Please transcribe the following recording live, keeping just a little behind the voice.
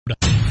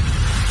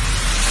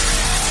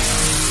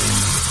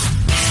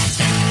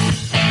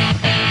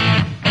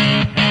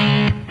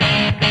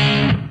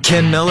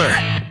Ken Miller,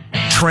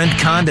 Trent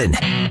Condon.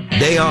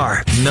 They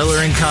are Miller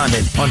and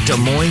Condon on Des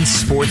Moines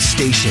Sports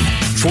Station,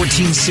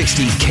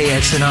 1460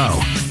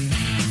 KXNO.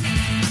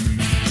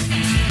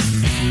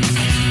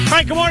 All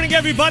right, good morning,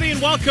 everybody,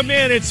 and welcome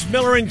in. It's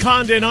Miller and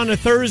Condon on a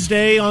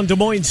Thursday on Des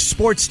Moines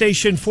Sports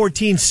Station,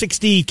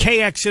 1460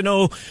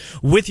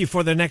 KXNO, with you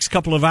for the next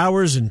couple of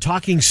hours and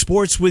talking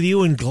sports with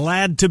you, and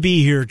glad to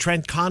be here.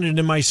 Trent Condon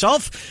and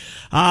myself.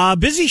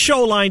 Busy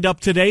show lined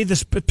up today,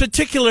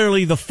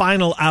 particularly the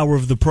final hour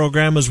of the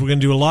program, as we're going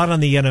to do a lot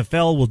on the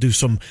NFL. We'll do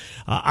some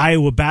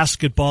Iowa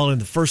basketball in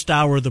the first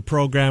hour of the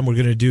program. We're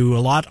going to do a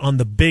lot on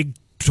the Big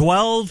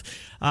 12.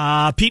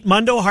 Pete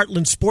Mundo,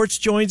 Heartland Sports,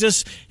 joins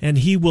us, and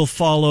he will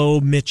follow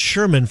Mitch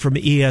Sherman from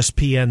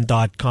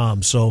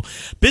ESPN.com. So,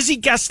 busy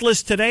guest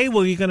list today.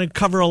 We're going to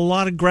cover a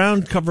lot of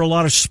ground, cover a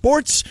lot of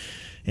sports,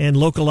 and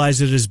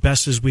localize it as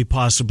best as we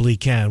possibly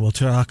can. We'll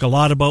talk a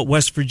lot about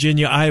West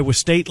Virginia, Iowa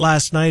State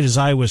last night, as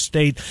Iowa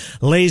State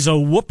lays a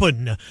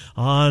whooping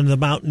on the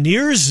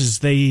Mountaineers as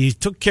they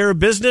took care of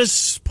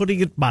business,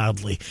 putting it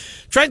mildly.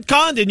 Trent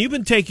Condon, you've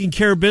been taking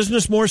care of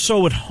business more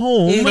so at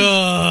home.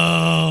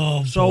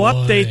 Oh, so boy.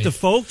 Update the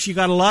folks. You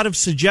got a lot of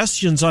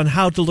suggestions on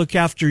how to look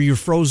after your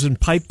frozen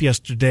pipe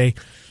yesterday.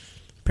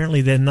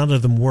 Apparently, then none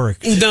of them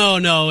worked.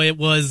 No, it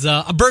was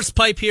a burst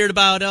pipe here at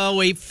about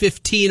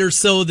 8:15 or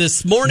so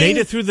this morning. Made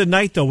it through the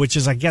night, though, which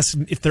is, I guess,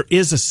 if there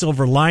is a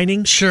silver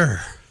lining. Sure.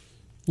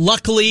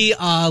 Luckily,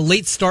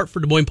 late start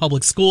for Des Moines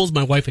Public Schools.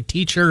 My wife a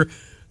teacher,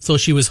 so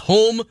she was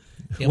home.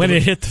 When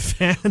it hit the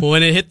fan?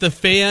 When it hit the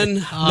fan.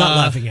 Not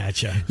laughing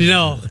at you.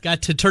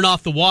 Got to turn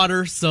off the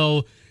water,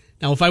 so...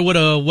 Now, if I would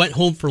have went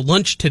home for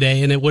lunch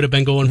today and it would have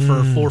been going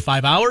for 4 or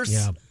 5 hours...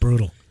 Yeah,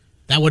 brutal.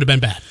 That would have been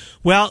bad.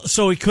 Well,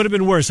 so it could have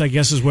been worse, I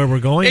guess, is where we're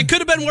going. It could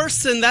have been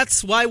worse, and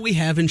that's why we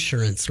have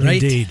insurance,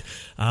 right? Indeed.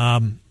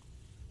 I'm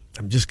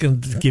just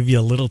going to give you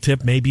a little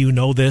tip. Maybe you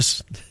know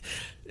this.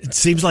 It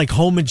seems like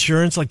home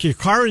insurance, like your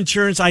car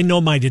insurance, I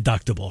know my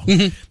deductible.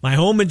 Mm-hmm. My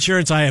home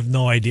insurance, I have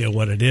no idea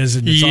what it is,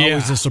 and it's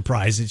always a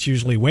surprise. It's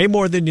usually way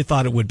more than you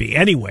thought it would be.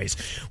 Anyways,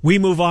 we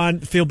move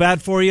on. Feel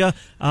bad for you,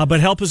 but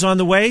help is on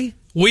the way.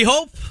 We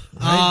hope.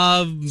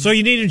 Right? So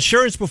you need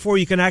insurance before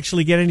you can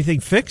actually get anything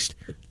fixed?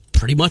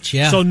 Pretty much,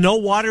 yeah. So no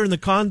water in the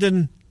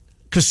Condon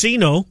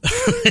Casino.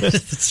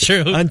 That's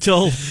true.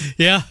 Until...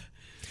 Yeah.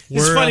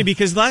 It's funny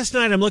because last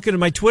night I'm looking at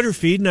my Twitter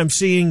feed and I'm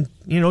seeing,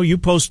 you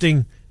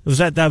posting...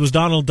 That was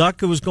Donald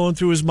Duck who was going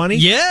through his money?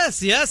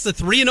 Yes, a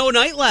 3-0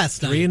 night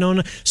last night. 3-0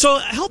 night. So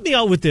help me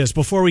out with this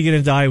before we get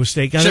into Iowa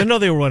State. Sure. I know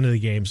they were one of the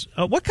games.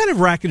 What kind of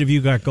racket have you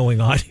got going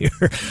on here?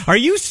 Are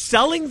you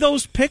selling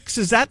those picks?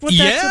 Is that what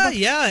that's about?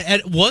 Yeah.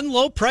 At one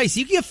low price.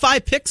 You can get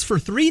 5 picks for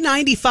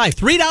 $3.95.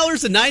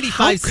 $3.95.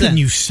 How can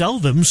you sell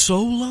them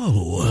so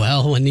low?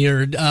 Well, when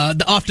you're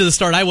off to the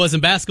start, I was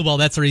in basketball.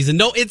 That's the reason.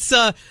 No, it's...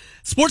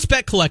 Sports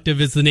Bet Collective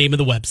is the name of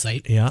the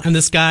website. Yeah. And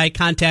this guy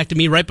contacted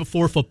me right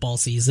before football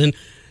season.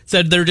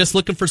 Said they're just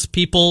looking for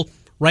people,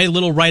 write a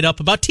little write-up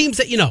about teams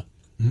that you know.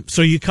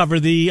 So you cover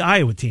the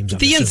Iowa teams,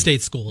 the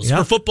in-state schools. Yeah.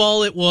 For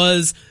football, it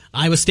was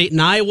Iowa State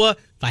and Iowa.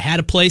 If I had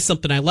to play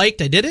something I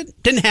liked, I did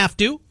it. Didn't have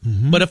to,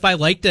 but if I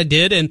liked, I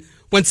did, and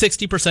went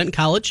 60% in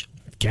college.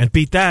 Can't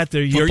beat that.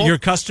 Your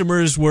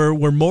customers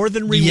were more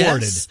than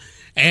rewarded. Yes.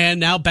 And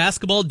now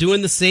basketball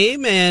doing the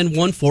same, and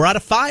won 4 out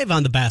of 5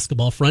 on the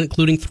basketball front,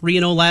 including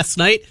 3-0 last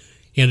night.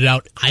 Handed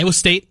out Iowa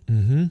State.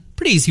 Mm-hmm.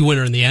 Pretty easy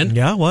winner in the end.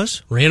 Yeah, it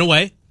was. Ran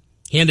away.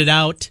 Handed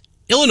out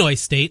Illinois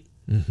State.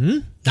 Mm-hmm.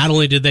 Not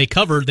only did they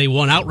cover, they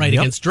won outright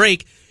against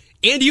Drake.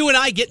 And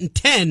UNI getting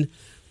 10.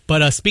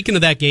 But speaking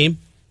of that game,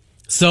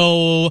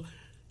 so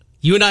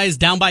UNI is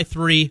down by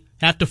 3,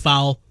 have to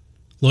foul.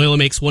 Loyola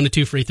makes 1 to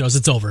 2 free throws.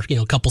 It's over.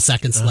 A couple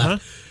seconds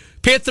left.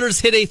 Panthers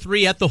hit a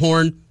 3 at the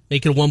horn,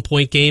 make it a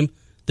 1-point game.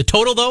 The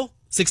total, though,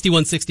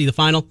 61-60 the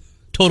final.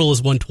 Total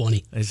is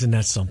 120. Isn't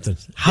that something?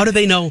 How do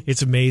they know?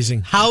 It's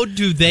amazing. How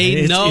do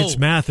they know? It's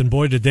math, and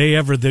boy, did they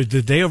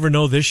ever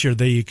know this year.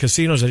 The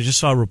casinos, I just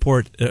saw a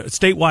report,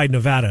 statewide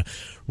Nevada,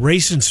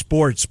 Race and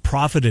Sports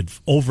profited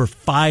over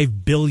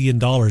 $5 billion,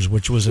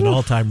 which was an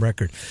all-time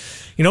record.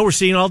 We're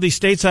seeing all these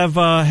states have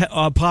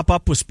pop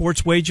up with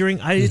sports wagering.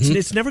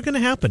 It's never going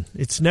to happen.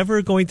 It's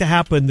never going to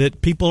happen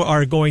that people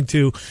are going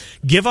to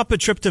give up a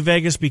trip to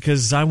Vegas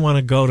because I want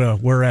to go to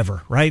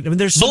wherever, right? I mean,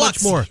 there's so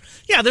much more.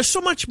 Yeah, there's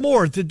so much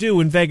more to do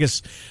in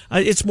Vegas.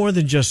 It's more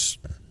than just...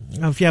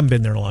 If you haven't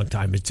been there in a long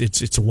time,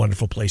 it's a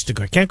wonderful place to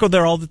go. I can't go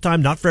there all the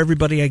time. Not for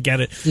everybody. I get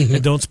it.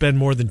 And don't spend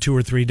more than 2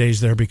 or 3 days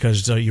there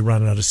because you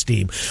run out of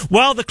steam.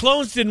 Well, the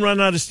Clones didn't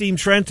run out of steam,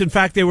 Trent. In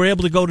fact, they were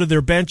able to go to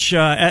their bench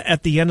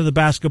at the end of the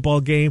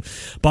basketball game.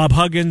 Bob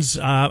Huggins,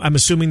 I'm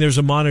assuming there's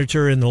a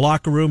monitor in the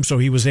locker room, so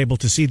he was able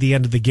to see the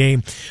end of the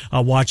game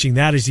watching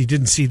that, as he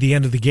didn't see the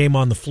end of the game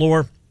on the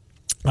floor.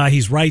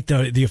 He's right.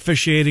 The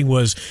officiating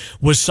was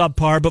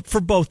subpar, but for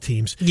both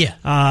teams.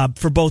 Yeah.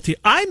 For both teams.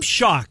 I'm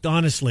shocked,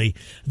 honestly,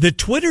 that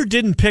Twitter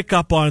didn't pick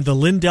up on the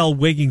Lindell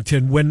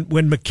Wigington when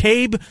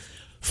McCabe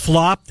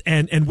flopped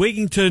and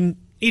Wigington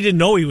he didn't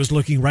know he was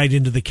looking right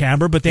into the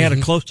camera, but they had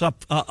a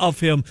close-up of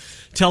him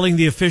telling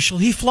the official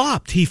he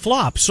flopped.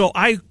 So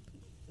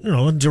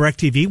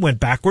DirecTV went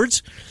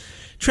backwards.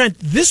 Trent,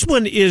 this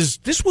one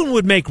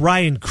would make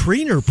Ryan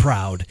Kriener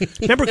proud.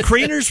 Remember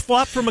Kriener's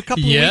flop from a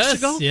couple of weeks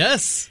ago?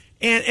 Yes.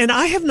 And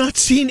I have not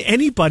seen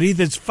anybody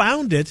that's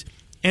found it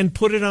and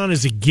put it on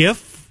as a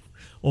GIF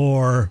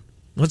or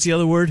what's the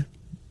other word?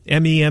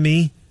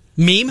 M-E-M-E?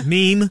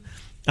 Meme.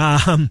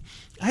 I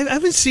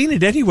haven't seen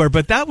it anywhere,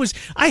 but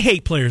I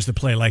hate players that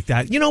play like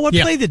that. You know what?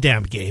 Yeah. Play the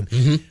damn game.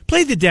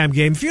 Play the damn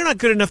game. If you're not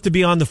good enough to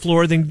be on the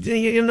floor, then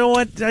you know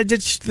what?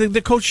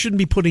 The coach shouldn't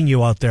be putting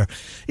you out there.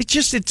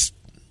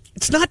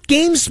 It's not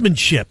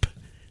gamesmanship.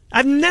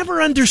 I've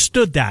never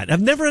understood that.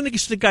 I've never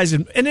understood guys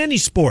in any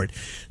sport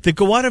that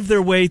go out of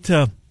their way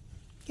to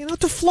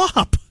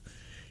flop.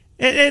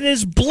 And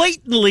as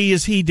blatantly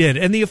as he did.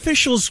 And the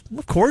officials,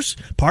 of course,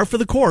 par for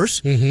the course,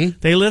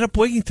 they lit up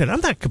Wigginton.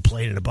 I'm not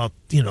complaining about,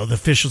 the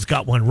officials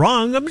got one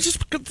wrong. I'm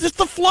just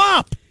the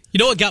flop. You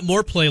know what got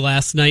more play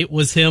last night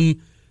was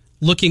him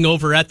looking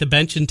over at the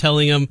bench and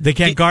telling him, they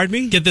can't guard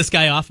me? Get this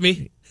guy off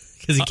me.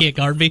 Because he can't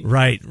guard me.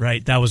 Right.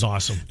 That was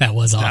awesome. That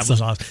was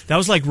awesome. That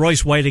was like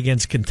Royce White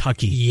against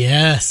Kentucky.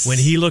 Yes. When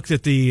he looked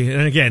at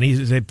and again,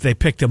 they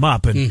picked him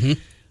up, and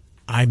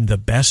I'm the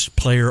best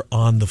player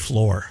on the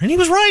floor. And he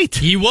was right.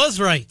 He was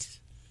right.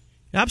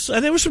 Absolutely.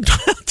 And there was some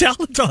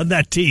talent on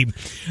that team.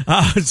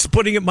 It's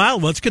putting it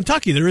mild. Well, it's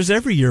Kentucky. There is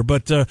every year.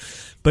 But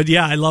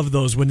yeah, I love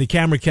those when the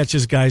camera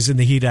catches guys in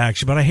the heat of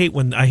action. But I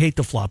hate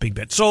the flopping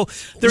bit. So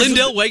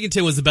Lindell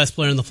Wigginton was the best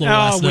player on the floor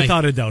last night.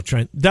 Without a doubt,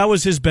 Trent. That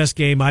was his best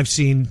game I've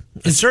seen,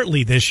 and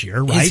certainly this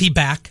year, right? Is he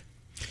back?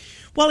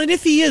 Well, and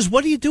if he is,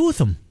 what do you do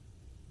with him?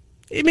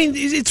 I mean,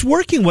 it's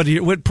working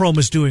what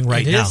Proma's doing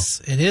right now.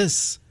 It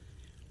is.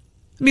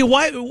 I mean,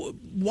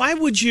 why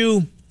would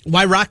you...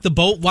 Why rock the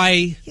boat?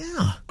 Why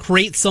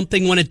create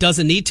something when it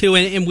doesn't need to?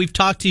 And we've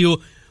talked to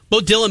you,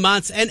 both Dylan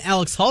Montz and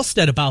Alex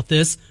Halstead, about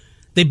this.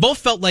 They both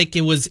felt like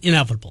it was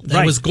inevitable,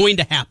 that it was going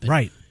to happen.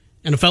 Right.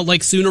 And it felt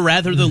like sooner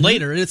rather than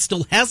later, and it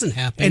still hasn't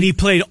happened. And he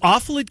played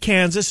awful at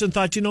Kansas and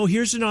thought,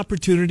 here's an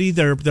opportunity.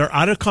 They're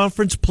out of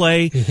conference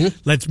play.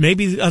 Let's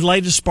maybe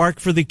light a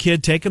spark for the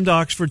kid, take him to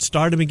Oxford,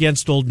 start him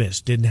against Ole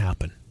Miss. Didn't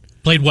happen.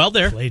 Played well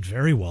there. Played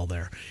very well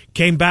there.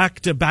 Came back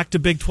to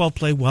Big 12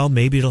 play. Well,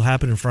 maybe it'll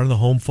happen in front of the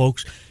home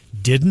folks.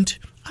 Didn't.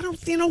 I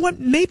don't. You know what?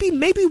 Maybe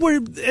we're.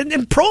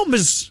 And Prom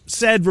has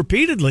said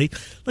repeatedly,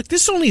 look,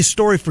 this is only a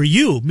story for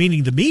you,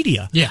 meaning the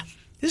media. Yeah.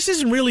 This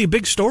isn't really a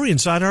big story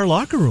inside our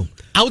locker room.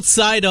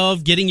 Outside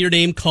of getting your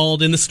name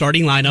called in the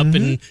starting lineup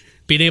and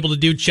being able to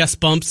do chest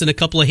bumps and a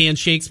couple of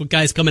handshakes with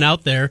guys coming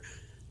out there,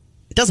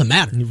 it doesn't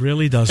matter. It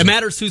really doesn't. It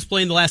matters who's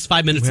playing the last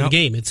 5 minutes of the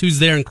game. It's who's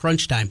there in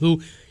crunch time,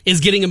 who is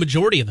getting a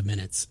majority of the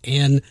minutes.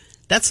 And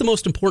that's the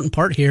most important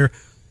part here.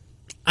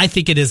 I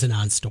think it is a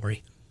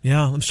non-story.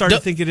 Yeah, I'm starting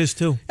to think it is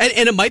too. And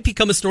it might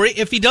become a story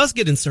if he does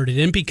get inserted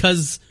in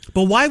because...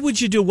 But why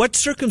would you do... What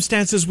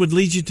circumstances would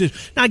lead you to...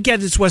 Now, I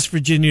get it's West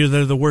Virginia.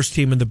 They're the worst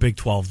team in the Big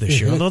 12 this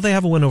year, although they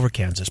have a win over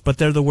Kansas. But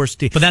they're the worst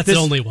team. But that's the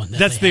only one.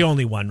 That's the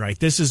only one, right?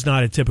 This is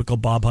not a typical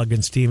Bob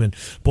Huggins team. And,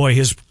 boy,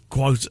 his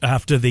quotes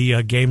after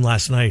the game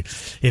last night,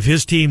 if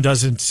his team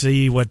doesn't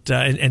see what...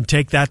 and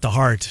take that to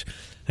heart,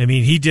 I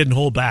mean, he didn't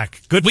hold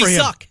back. Good for him. We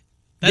suck.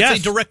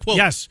 That's a direct quote.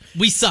 Yes,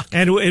 we suck.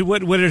 And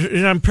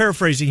and I'm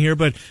paraphrasing here,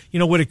 but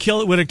would it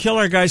kill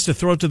our guys to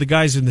throw it to the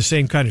guys in the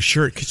same kind of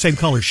shirt, same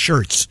color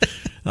shirts?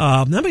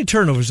 How many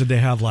turnovers did they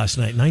have last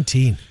night?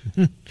 19.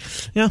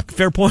 Yeah,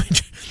 fair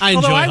point.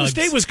 Although Iowa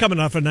State was coming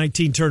off a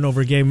 19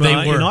 turnover game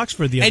in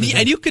Oxford the other day.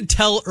 And you could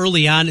tell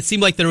early on, it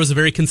seemed like there was a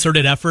very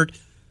concerted effort.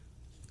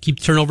 Keep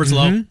turnovers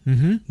low.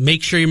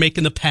 Make sure you're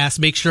making the pass.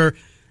 Make sure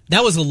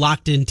that was a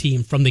locked-in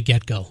team from the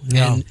get-go.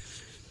 Yeah. And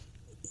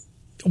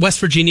West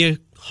Virginia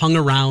hung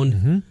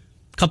around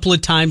a couple of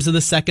times in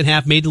the second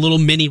half, made little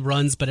mini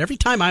runs, but every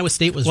time Iowa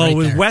State was right there.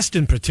 Well, with West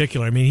in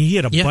particular, I mean, he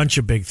hit a bunch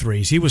of big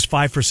threes. He was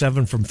 5 for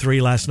 7 from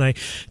 3 last night.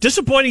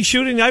 Disappointing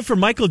shooting night for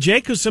Michael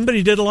Jacobs.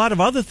 Somebody did a lot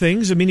of other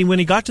things. I mean, when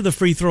he got to the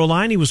free throw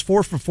line, he was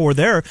 4 for 4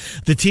 there.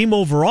 The team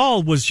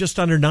overall was just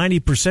under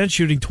 90%,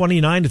 shooting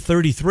 29 to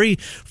 33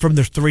 from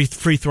the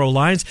free throw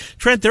lines.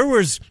 Trent,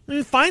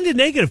 find a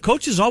negative.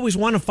 Coaches always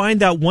want to find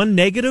that one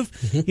negative,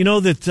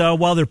 that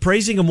while they're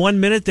praising him 1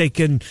 minute, they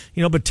can,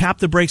 but tap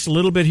the brakes a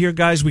little bit here,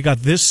 guys. We got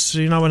this,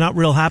 we're not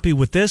real happy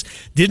with this.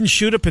 Didn't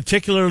shoot it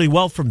particularly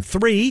well from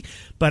 3,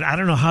 but I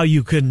don't know how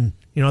you can,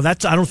 I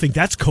don't think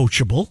that's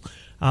coachable.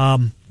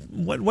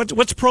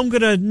 What's Prom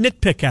going to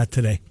nitpick at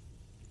today?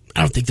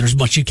 I don't think there's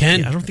much you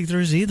can. Yeah, I don't think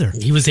there is either.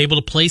 He was able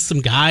to play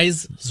some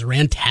guys.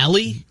 Zoran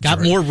Talley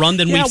got more run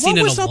than we've seen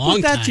in a long time. What was up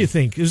with that, do you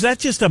think? Is that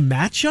just a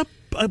matchup,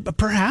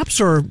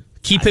 perhaps, or...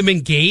 Keep him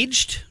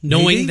engaged,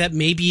 knowing that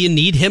maybe you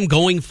need him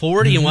going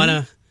forward. You want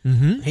to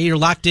Hey, you're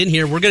locked in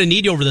here. We're going to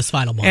need you over this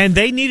final month. And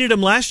they needed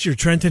him last year,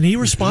 Trent, and he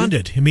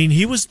responded. I mean,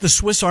 he was the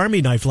Swiss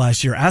Army knife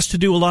last year, asked to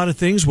do a lot of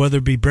things, whether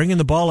it be bringing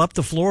the ball up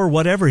the floor or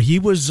whatever. He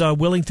was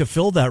willing to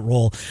fill that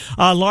role.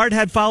 Lard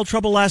had foul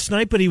trouble last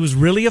night, but he was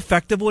really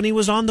effective when he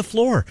was on the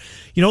floor.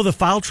 You know, the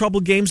foul trouble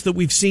games that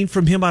we've seen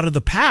from him out of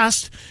the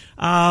past,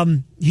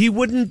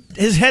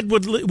 his head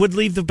would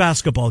leave the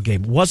basketball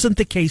game. Wasn't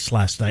the case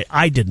last night,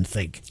 I didn't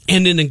think.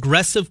 And an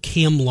aggressive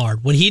Cam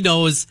Lard, when he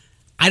knows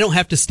I don't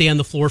have to stay on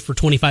the floor for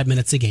 25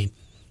 minutes a game,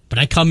 but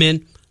I come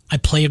in, I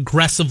play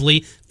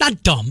aggressively,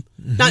 not dumb,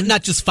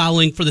 not just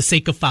fouling for the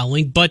sake of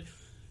fouling, but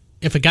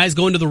if a guy's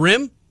going to the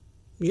rim,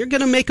 you're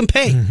going to make him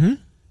pay.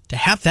 To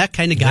have that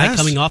kind of guy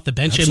coming off the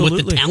bench and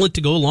with the talent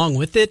to go along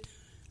with it,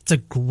 it's a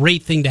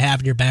great thing to have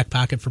in your back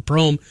pocket for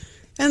Prohm.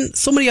 And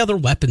so many other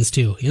weapons,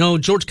 too. You know,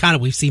 George Conner,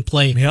 we've seen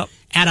play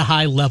at a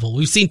high level.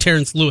 We've seen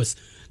Terrence Lewis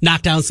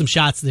knock down some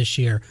shots this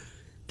year.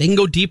 They can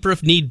go deeper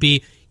if need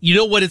be. You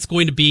know what it's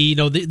going to be, you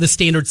know, the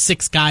standard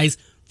 6 guys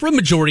for a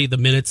majority of the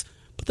minutes.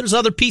 But there's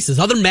other pieces,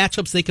 other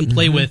matchups they can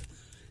play with.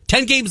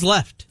 10 games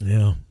left.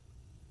 Yeah.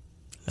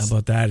 How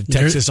about that?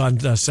 Texas on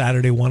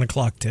Saturday, 1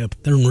 o'clock tip.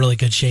 They're in really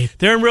good shape.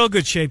 They're in real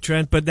good shape,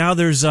 Trent. But now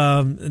there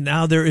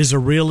is a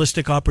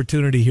realistic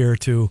opportunity here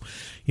to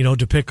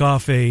pick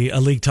off a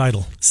league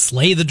title.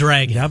 Slay the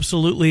dragon. It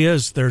absolutely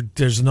is.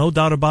 There's no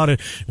doubt about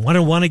it.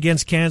 1-1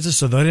 against Kansas,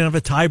 so they didn't have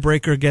a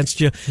tiebreaker against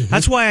you.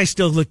 That's why I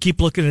still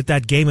keep looking at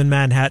that game in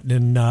Manhattan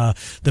in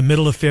the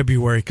middle of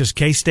February, because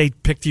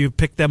K-State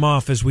picked them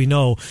off, as we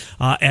know,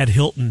 at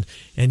Hilton,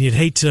 and you'd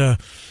hate to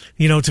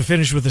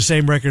finish with the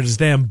same record as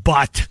them,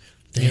 but.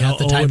 They got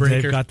the tiebreaker.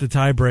 They've got the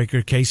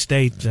tiebreaker,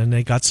 K-State, and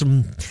they got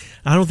some.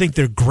 I don't think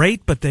they're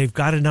great, but they've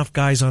got enough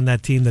guys on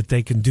that team that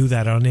they can do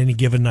that on any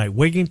given night.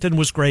 Wigington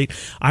was great.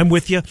 I'm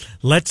with you.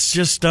 Let's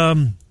just you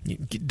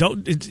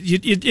don't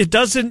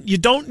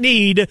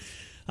need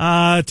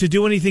to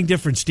do anything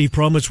different. Steve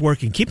Prohm, it's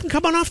working. Keep him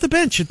coming off the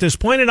bench at this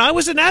point, and I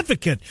was an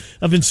advocate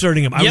of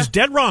inserting him. I was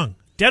dead wrong.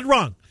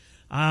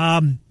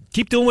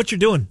 Keep doing what you're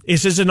doing.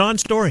 This is a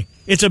non-story.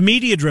 It's a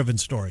media-driven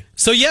story.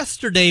 So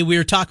yesterday we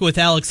were talking with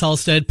Alex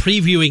Halstead,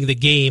 previewing the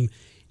game,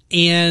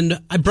 and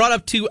I brought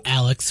up to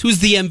Alex, who's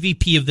the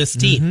MVP of this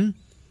team.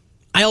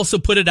 I also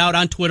put it out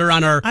on Twitter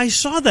on our... I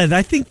saw that.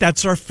 I think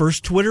that's our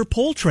first Twitter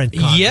poll, Trent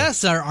Condon.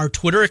 Yes, our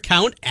Twitter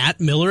account, at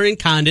Miller and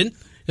Condon,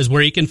 is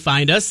where you can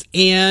find us,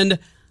 and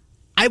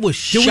I was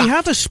shocked. Do we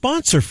have a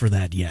sponsor for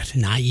that yet?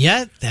 Not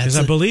yet. Because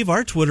I believe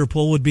our Twitter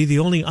poll would be the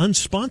only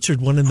unsponsored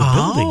one in the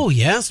building. Oh,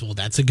 yes. Well,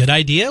 that's a good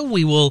idea.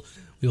 We will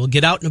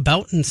get out and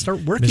about and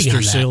start working on that.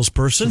 Mr.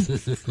 Salesperson.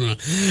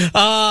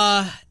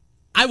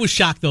 I was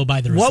shocked, though, by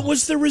the result. What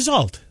was the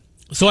result?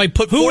 So I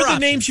put Who four were the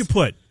options. names you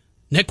put?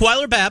 Nick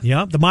Weiler-Babb.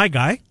 Yeah, my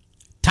guy.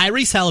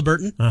 Tyrese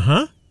Halliburton.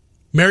 Uh-huh.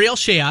 Mariel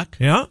Shayok.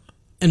 Yeah.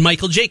 And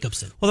Michael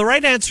Jacobson. Well, the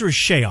right answer is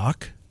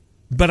Shayok,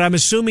 but I'm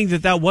assuming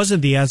that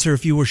wasn't the answer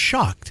if you were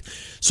shocked.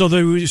 So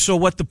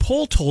what the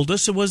poll told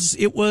us, it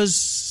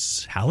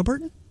was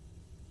Halliburton?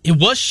 It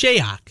was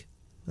Shayok.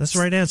 That's the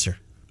right answer.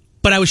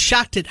 But I was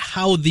shocked at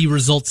how the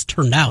results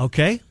turned out.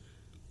 Okay.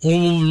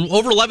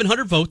 Over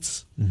 1,100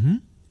 votes.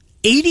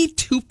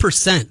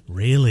 82%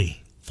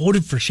 really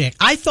voted for Shayok.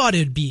 I thought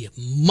it'd be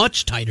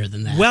much tighter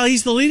than that. Well,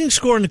 he's the leading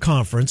scorer in the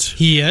conference.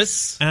 He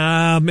is.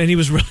 And he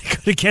was really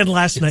good again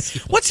last night.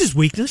 What's his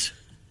weakness?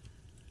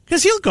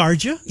 Because he'll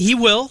guard you. He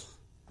will.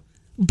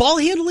 Ball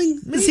handling?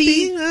 Is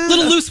he a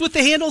little loose with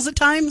the handles at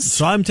times?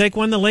 Saw him take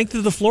one the length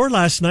of the floor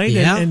last night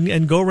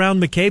and go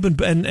around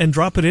McCabe and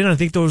drop it in. I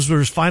think those were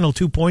his final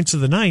 2 points of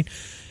the night.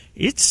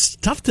 It's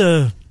tough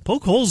to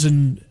poke holes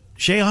in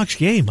Shayok's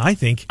game, I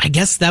think. I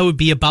guess that would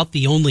be about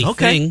the only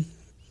thing.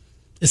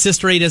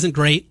 Assist rate isn't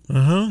great.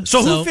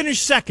 So who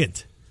finished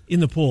second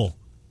in the pool?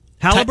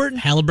 Halliburton?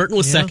 Halliburton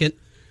was second.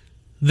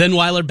 Then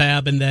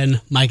Weiler-Babb, and then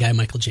my guy,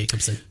 Michael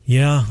Jacobson.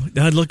 Yeah.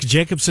 Look,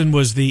 Jacobson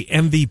was the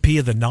MVP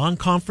of the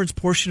non-conference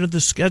portion of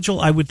the schedule,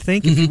 I would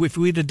think. If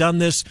we'd have done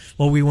this,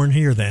 well, we weren't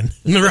here then.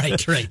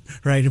 Right.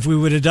 Right. If we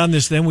would have done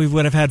this then, we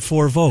would have had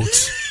 4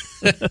 votes.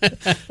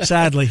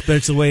 Sadly, but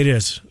it's the way it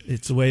is.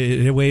 It's the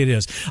way it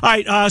is. All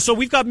right, so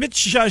we've got Mitch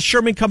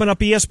Sherman coming up,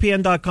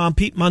 ESPN.com,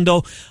 Pete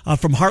Mundo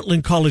from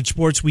Heartland College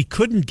Sports. We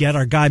couldn't get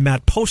our guy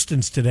Matt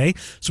Postins today,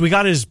 so we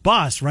got his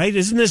boss, right?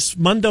 Isn't this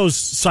Mundo's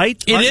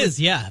site? It is,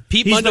 yeah.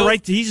 Pete He's Mundo.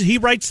 He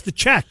writes the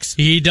checks.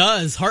 He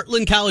does.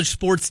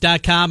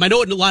 HeartlandCollegeSports.com. I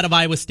know a lot of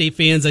Iowa State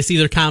fans. I see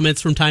their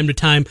comments from time to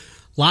time.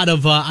 A lot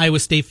of Iowa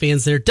State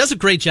fans there. Does a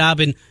great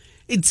job, and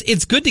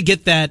it's good to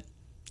get that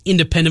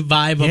independent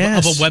vibe of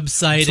a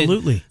website.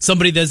 Absolutely. And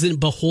somebody that isn't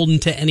beholden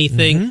to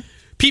anything.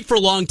 Pete, for a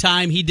long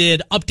time, he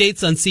did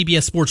updates on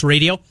CBS Sports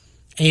Radio,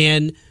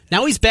 and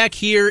now he's back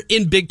here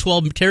in Big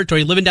 12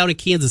 territory, living down in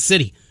Kansas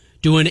City,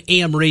 doing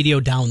AM radio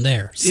down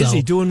there. So, is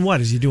he doing what?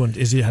 Does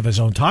he have his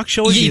own talk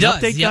show? Is he an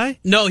update guy?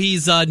 No,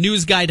 he's a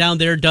news guy down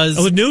there. Does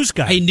a news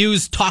guy. A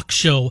news talk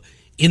show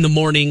in the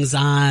mornings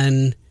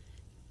on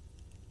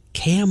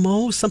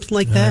KMO, something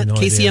like that. No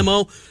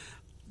KCMO. Idea.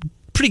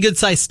 Pretty good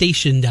sized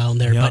station down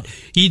there, but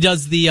he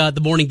does the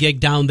morning gig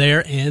down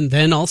there, and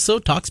then also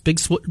talks Big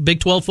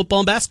 12 football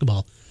and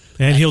basketball.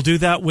 And he'll do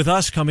that with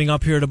us coming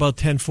up here at about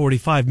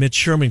 10:45. Mitch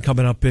Sherman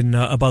coming up in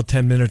about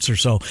 10 minutes or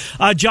so.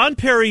 John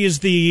Perry is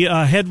the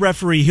head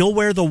referee. He'll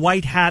wear the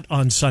white hat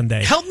on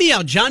Sunday. Help me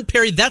out, John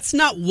Perry. That's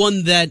not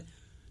one that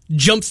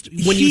jumps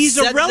when you He's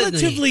said a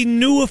relatively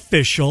new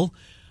official.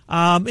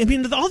 I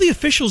mean, all the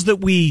officials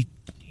that we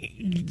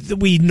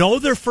know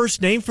their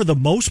first name for the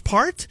most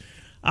part,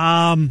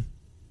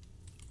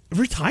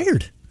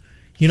 retired.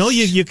 You know,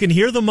 you can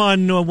hear them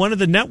on one of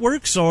the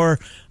networks, or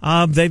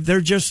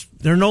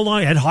they're no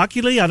longer at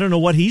Hockey League. I don't know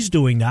what he's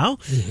doing now.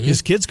 Mm-hmm.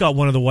 His kid's got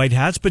one of the white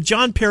hats. But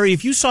John Perry,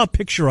 if you saw a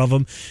picture of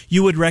him,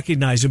 you would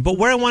recognize him. But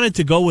where I wanted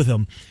to go with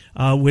him,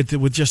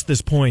 with just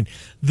this point,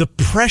 the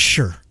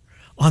pressure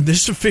on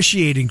this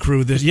officiating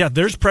crew,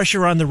 there's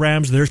pressure on the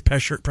Rams, there's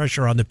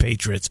pressure on the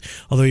Patriots,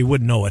 although you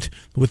wouldn't know it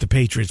with the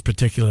Patriots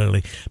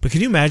particularly. But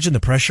can you imagine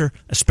the pressure,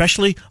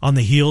 especially on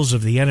the heels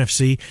of the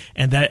NFC,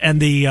 and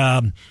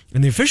the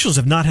officials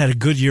have not had a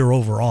good year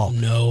overall.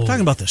 No. I'm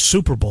talking about the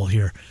Super Bowl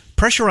here.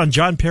 Pressure on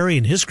John Perry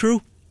and his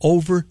crew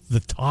over the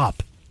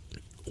top.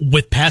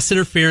 With pass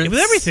interference. With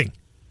everything.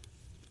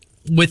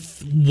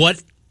 With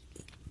what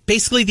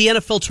basically the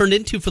NFL turned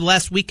into for the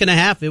last week and a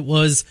half. It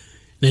was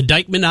an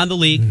indictment on the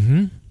league,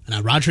 and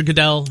on Roger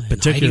Goodell,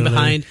 and hiding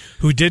behind.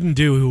 Who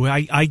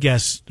I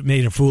guess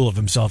made a fool of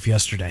himself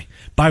yesterday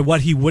by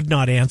what he would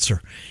not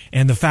answer.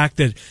 And the fact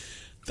that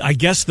I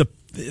guess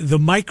the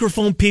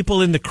microphone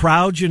people in the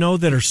crowd,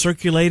 that are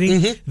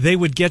circulating, they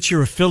would get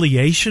your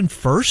affiliation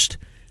first,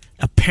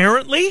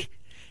 apparently,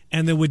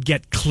 and they would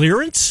get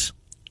clearance.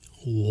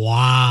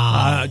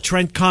 Wow.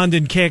 Trent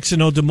Condon,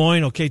 KXNO Des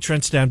Moines. Okay,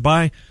 Trent, stand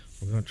by.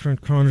 We got Trent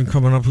Condon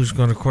coming up who's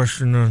going to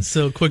question.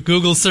 So quick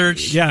Google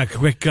search. Yeah,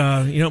 quick,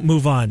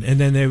 move on. And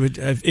then they would,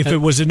 if it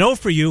was a no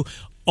for you,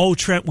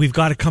 Trent, we've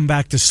got to come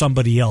back to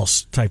somebody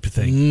else type of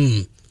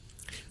thing.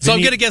 So I'm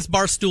going to guess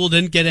Barstool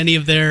didn't get any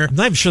of their... I'm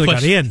not even sure they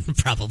got in.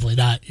 Probably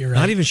not. You're right.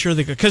 Not even sure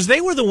they got... Because they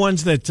were the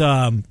ones that...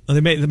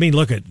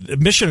 look at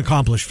mission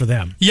accomplished for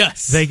them.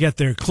 Yes. They get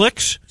their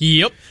clicks.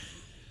 Yep.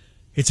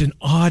 It's an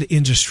odd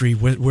industry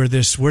where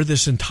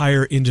this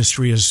entire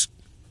industry is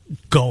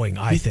going,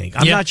 I think.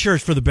 I'm not sure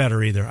it's for the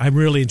better either. I'm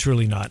really and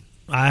truly not.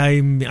 I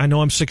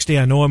know I'm 60.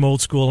 I know I'm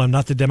old school. I'm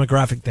not the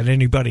demographic that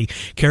anybody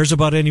cares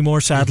about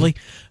anymore, sadly,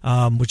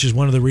 which is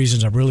one of the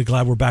reasons I'm really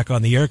glad we're back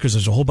on the air, because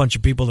there's a whole bunch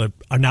of people that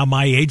are now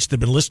my age that have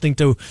been listening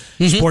to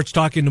Sports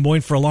Talk in Des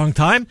Moines for a long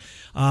time.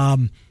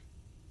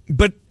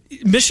 But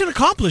mission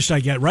accomplished, I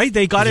get, right?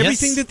 They got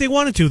everything that they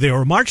wanted to. They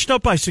were marched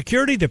up by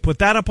security. They put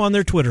that up on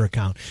their Twitter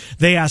account.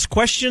 They asked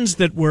questions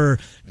that were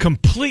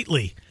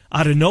completely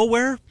out of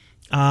nowhere.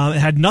 It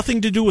had nothing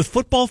to do with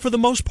football for the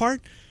most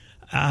part,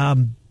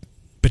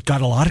 but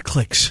got a lot of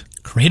clicks.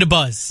 Create a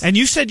buzz. And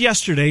you said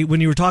yesterday when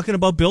you were talking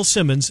about Bill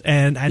Simmons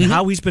and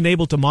how he's been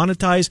able to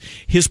monetize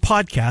his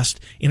podcast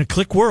in a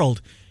click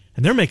world,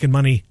 and they're making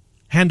money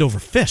hand over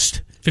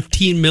fist.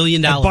 $15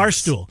 million. At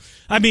Barstool.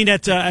 I mean,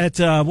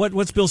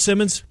 what's Bill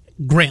Simmons?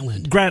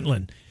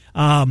 Grantland.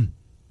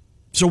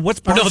 So what's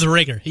Barstool? No, The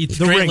Ringer.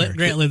 Ringer.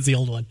 Grantland's the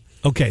old one.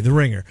 Okay, The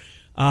Ringer.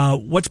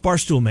 What's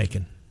Barstool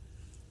making?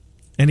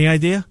 Any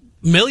idea?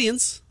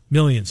 Millions.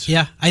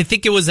 Yeah. I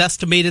think it was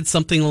estimated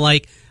something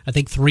like,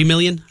 $3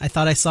 million. I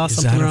thought I saw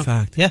something around. Is that a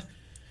fact? Yeah.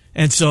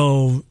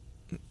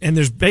 And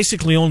there's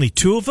basically only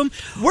two of them?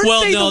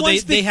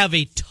 They have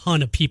a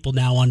ton of people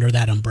now under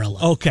that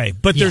umbrella. Okay,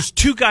 but there's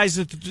two guys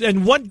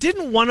and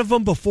didn't one of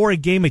them before a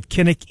game at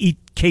Kinnick eat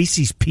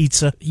Casey's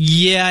Pizza?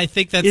 Yeah, I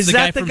think that's the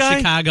guy from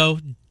Chicago.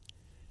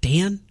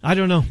 Dan? I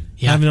don't know.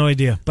 Yeah. I have no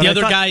idea. But the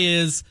other guy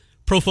is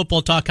Pro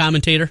Football Talk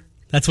commentator.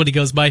 That's what he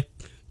goes by.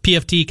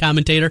 PFT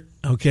commentator.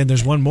 Okay, and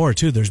there's one more,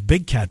 too. There's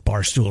Big Cat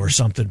Barstool or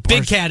something.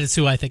 Big Cat is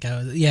who I think I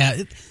was.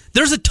 Yeah,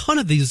 there's a ton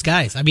of these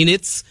guys. I mean,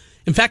 it's,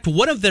 in fact,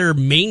 one of their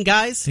main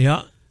guys.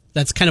 Yeah.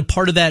 That's kind of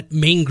part of that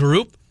main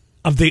group.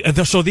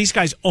 So these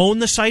guys own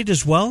the site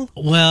as well?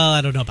 Well, I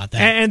don't know about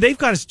that. And they've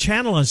got a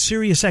channel on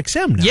Sirius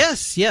XM now.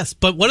 Yes.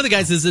 But one of the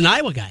guys is an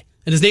Iowa guy,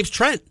 and his name's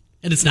Trent,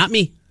 and it's not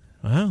me.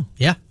 Wow.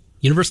 Yeah.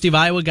 University of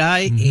Iowa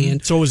guy.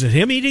 And so was it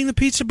him eating the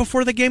pizza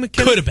before the game at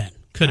Kinnick? Could have been.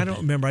 I don't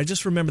remember. I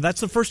just remember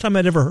that's the first time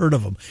I'd ever heard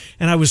of him.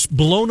 And I was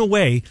blown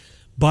away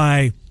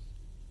by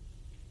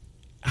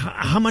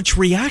how much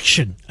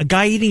reaction a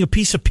guy eating a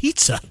piece of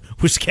pizza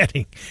was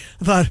getting.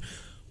 I thought,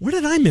 where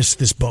did I miss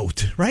this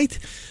boat, right?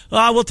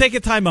 We'll take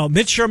a timeout.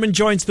 Mitch Sherman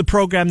joins the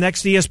program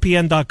next,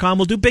 ESPN.com.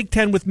 We'll do Big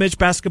Ten with Mitch,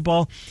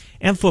 basketball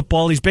and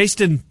football. He's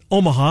based in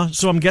Omaha,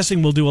 so I'm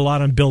guessing we'll do a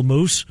lot on Bill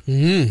Moose,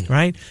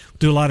 right?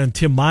 Do a lot on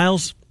Tim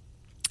Miles.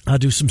 I'll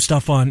do some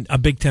stuff on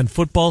Big Ten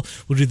football.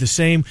 We'll do the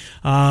same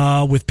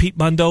with Pete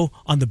Mundo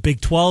on the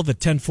Big 12 at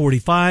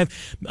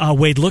 10:45.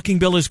 Wade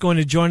Lookingbill is going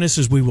to join us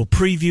as we will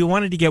preview.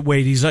 Wanted to get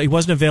Wade. He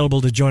wasn't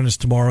available to join us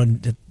tomorrow,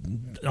 and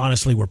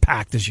honestly, we're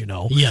packed, as you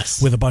know.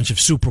 Yes. With a bunch of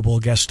Super Bowl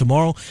guests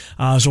tomorrow.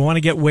 So I want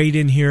to get Wade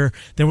in here.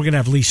 Then we're going to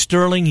have Lee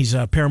Sterling. He's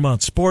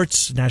Paramount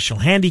Sports, national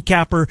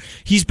handicapper.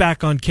 He's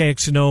back on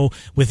KXNO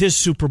with his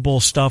Super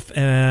Bowl stuff.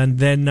 And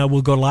then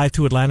we'll go live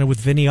to Atlanta with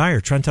Vinny Iyer.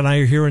 Trent and I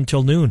are here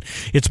until noon.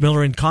 It's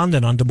Miller and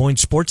Condon on Des Moines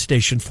Sports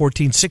Station,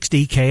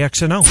 1460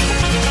 KXNO.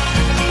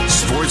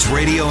 sports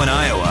radio in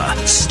Iowa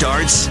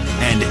starts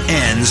and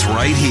ends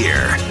right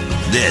here.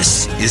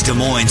 This is Des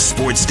Moines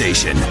Sports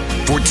Station,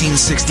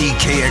 1460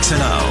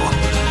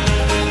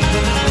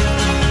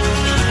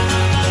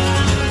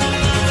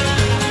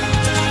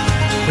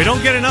 KXNO. We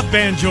don't get enough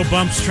banjo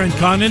bumps, Trent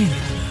Condon.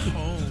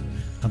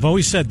 I've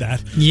always said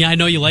that. Yeah, I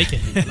know you like it.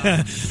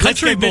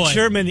 Country boy. Mitch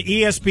Sherman,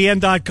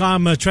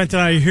 ESPN.com. Trent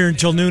and I are here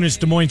until noon. It's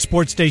Des Moines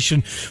Sports Station,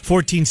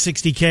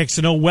 1460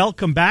 KXNO.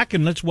 Welcome back,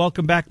 and let's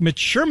welcome back Mitch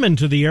Sherman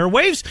to the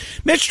airwaves.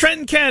 Mitch, Trent,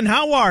 and Ken,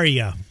 how are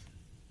you?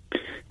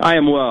 I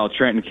am well,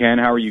 Trent and Ken.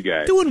 How are you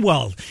guys? Doing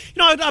well.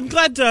 I'm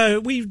glad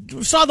we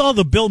saw all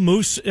the Bill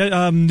Moose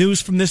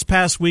news from this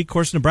past week. Of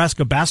course,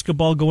 Nebraska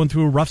basketball going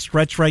through a rough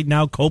stretch right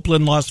now.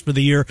 Copeland lost for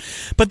the year.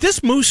 But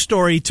this Moose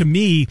story, to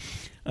me,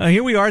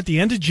 here we are at the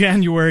end of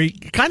January,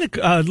 kind of,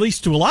 at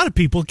least to a lot of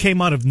people,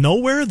 came out of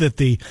nowhere.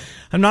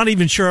 I'm not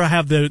even sure I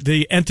have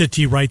the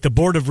entity right. The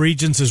Board of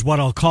Regents is what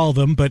I'll call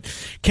them, but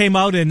came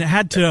out and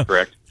had to. That's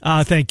correct.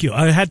 Thank you.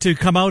 I had to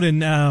come out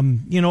and,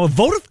 a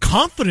vote of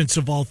confidence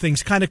of all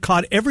things kind of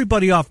caught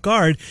everybody off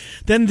guard.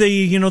 Then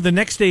the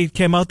next day it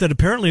came out that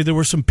apparently there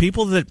were some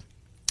people that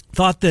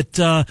thought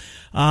that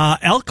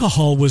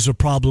alcohol was a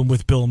problem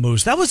with Bill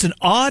Moose. That was an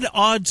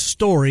odd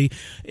story.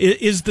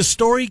 Is the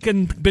story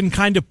been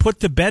kind of put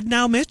to bed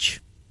now,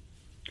 Mitch?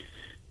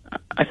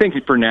 I think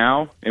for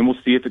now, and we'll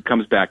see if it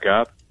comes back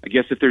up. I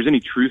guess if there's any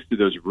truth to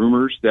those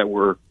rumors that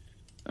were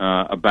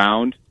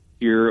abound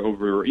here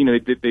over,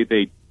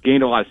 they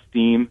gained a lot of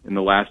steam in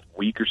the last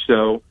week or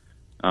so.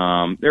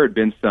 There had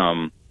been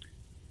some,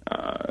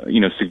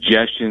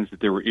 suggestions that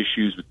there were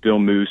issues with Bill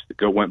Moose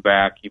that went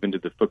back even to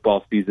the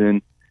football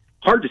season.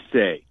 Hard to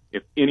say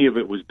if any of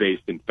it was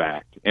based in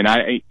fact. And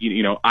I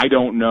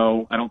don't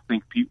know. I don't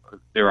think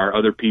there are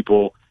other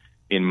people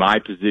in my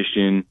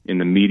position in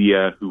the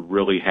media who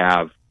really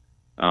have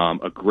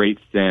a great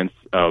sense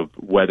of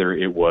whether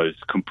it was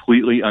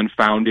completely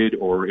unfounded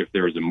or if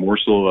there was a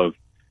morsel of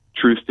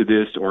truth to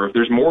this or if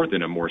there's more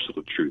than a morsel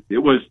of truth. It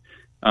was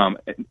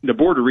the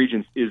Board of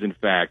Regents is in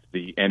fact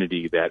the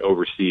entity that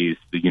oversees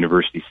the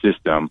university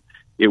system.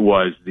 It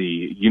was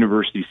the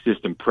university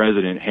system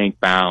president, Hank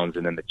Bounds,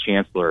 and then the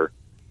chancellor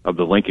of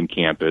the Lincoln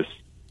campus,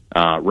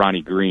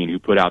 Ronnie Green, who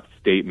put out the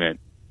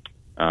statement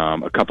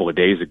a couple of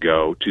days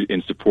ago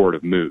in support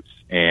of Moose.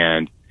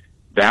 And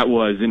that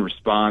was in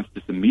response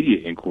to some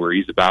media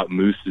inquiries about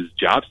Moose's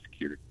job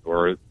security,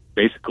 or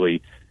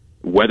basically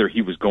whether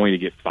he was going to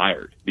get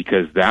fired,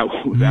 because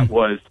that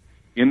was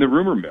in the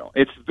rumor mill.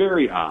 It's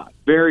very odd,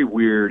 very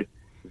weird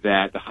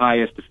that the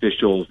highest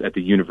officials at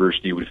the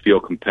university would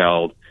feel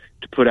compelled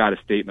to put out a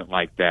statement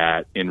like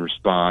that in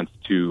response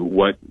to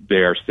what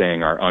they're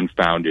saying are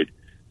unfounded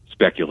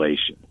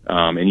speculation.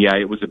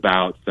 It was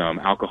about some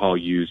alcohol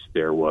use.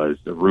 There was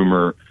a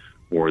rumor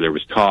or there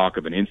was talk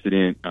of an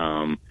incident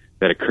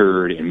that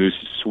occurred in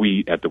Moose's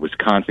suite at the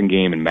Wisconsin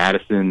game in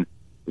Madison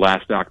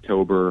last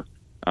October.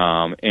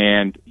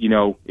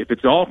 If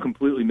it's all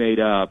completely made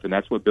up, and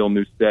that's what Bill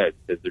Moose says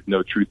there's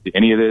no truth to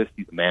any of this.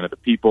 He's a man of the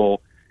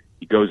people.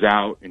 He goes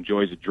out,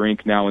 enjoys a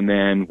drink now and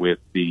then with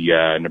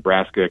the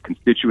Nebraska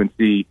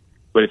constituency,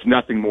 but it's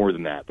nothing more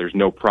than that. There's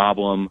no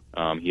problem.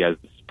 He has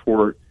the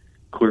support,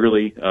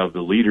 clearly, of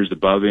the leaders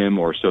above him,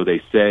 or so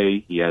they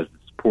say. He has the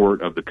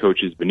support of the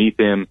coaches beneath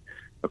him.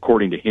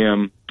 According to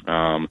him,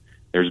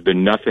 there's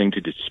been nothing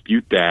to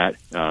dispute that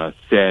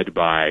said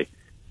by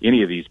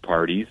any of these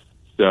parties.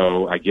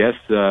 So I guess,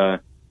 we're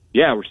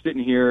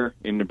sitting here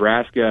in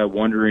Nebraska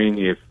wondering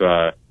if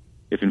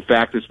in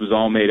fact this was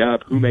all made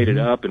up, who made it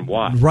up and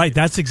why. Right,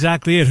 that's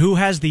exactly it. Who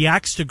has the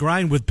axe to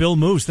grind with Bill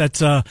Moose?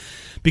 That's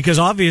because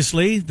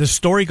obviously the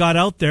story got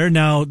out there.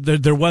 Now,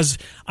 there was,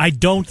 I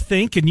don't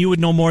think, and you would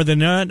know more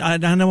than I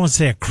don't want to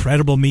say a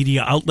credible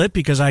media outlet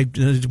because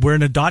we're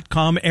in a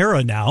 .com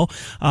era now.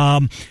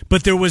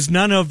 But there was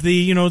none of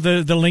the,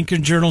 the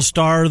Lincoln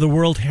Journal-Star, the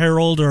World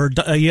Herald, or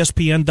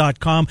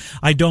ESPN.com.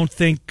 I don't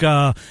think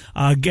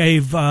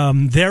gave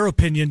their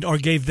opinion or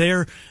gave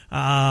their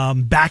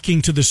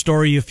backing to the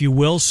story, if you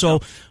will. So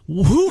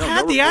who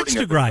had the axe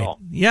to grind?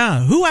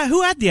 Yeah, who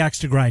had the axe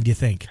to grind, do you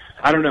think?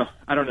 I don't know.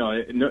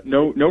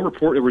 No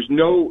report. There was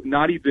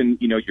not even,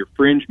 your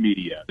fringe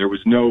media. There was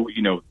no,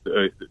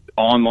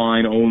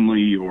 online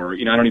only, or,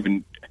 I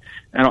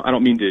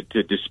don't mean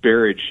to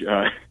disparage,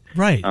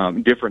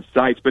 right. Different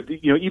sites, but,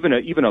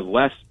 even a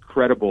less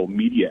credible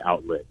media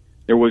outlet.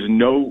 There was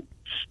no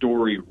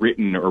story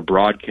written or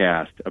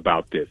broadcast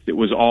about this. It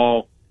was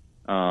all,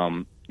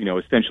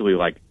 essentially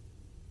like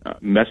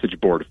message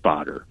board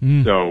fodder.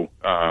 So,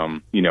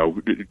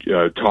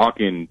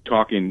 talking,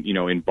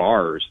 in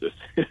bars,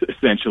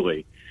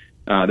 essentially.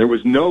 There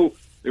was no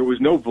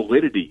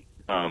validity,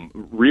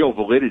 real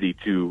validity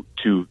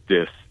to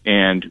this.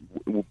 And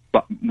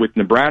with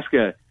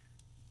Nebraska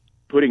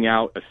putting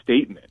out a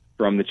statement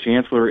from the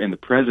chancellor and the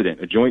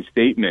president, a joint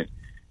statement,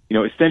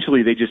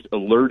 essentially they just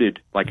alerted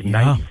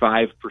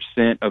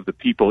 95% of the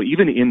people,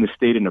 even in the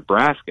state of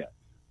Nebraska,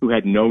 who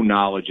had no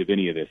knowledge of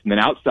any of this. And then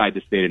outside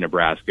the state of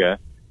Nebraska,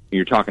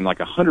 you're talking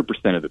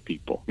 100% of the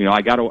people.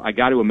 I got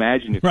to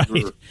imagine if right.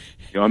 you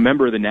were, a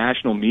member of the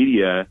national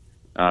media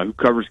who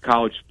covers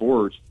college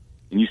sports,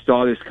 and you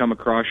saw this come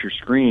across your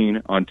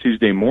screen on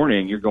Tuesday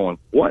morning, you're going,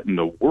 what in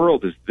the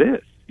world is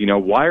this?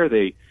 Why are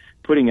they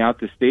putting out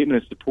this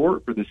statement of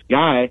support for this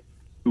guy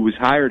who was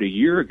hired a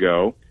year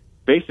ago,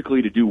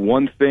 basically to do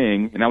one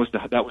thing, and that was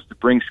to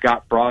bring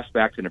Scott Frost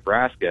back to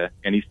Nebraska,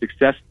 and he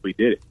successfully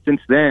did it. Since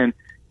then,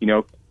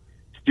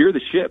 steer the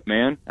ship,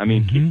 man. I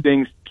mean,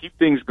 keep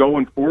things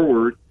going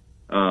forward,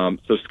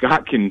 so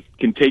Scott can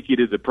take you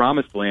to the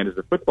promised land as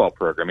a football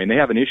program. I mean, they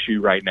have an issue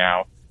right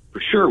now,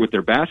 for sure, with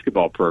their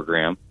basketball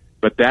program,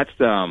 but that's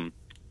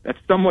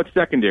somewhat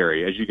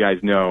secondary, as you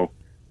guys know.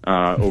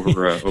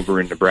 Over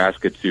in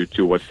Nebraska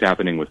to what's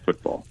happening with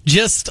football.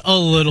 Just a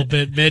little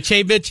bit, Mitch.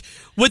 Hey, Mitch,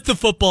 with the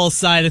football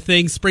side of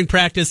things, spring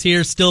practice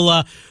here,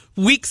 still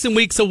weeks and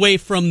weeks away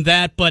from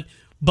that, but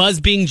buzz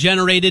being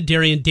generated.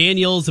 Darian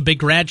Daniels, a big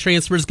grad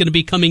transfer, is going to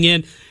be coming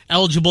in,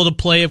 eligible to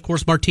play. Of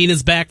course,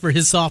 Martinez back for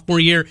his sophomore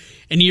year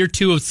and year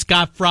 2 of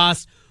Scott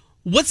Frost.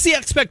 What's the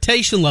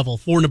expectation level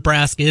for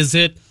Nebraska? Is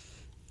it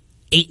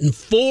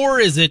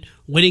 8-4? Is it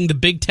winning the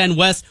Big Ten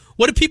West?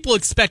 What do people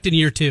expect in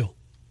year 2?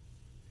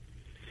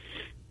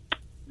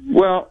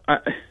 Well,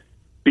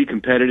 be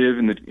competitive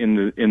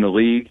in the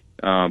league.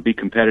 Be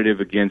competitive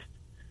against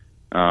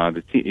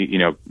the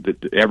team.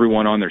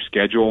 Everyone on their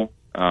schedule.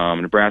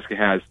 Nebraska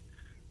has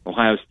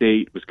Ohio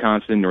State,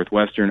 Wisconsin,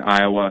 Northwestern,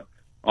 Iowa,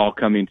 all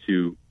coming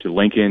to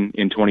Lincoln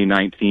in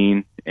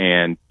 2019,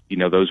 and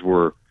those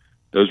were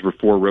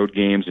 4 road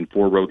games and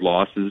 4 road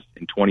losses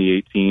in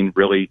 2018.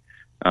 Really,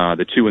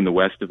 the 2 in the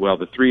West,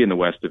 the 3 in the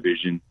West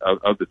Division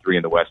of the 3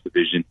 in the West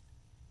Division.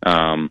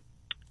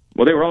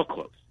 They were all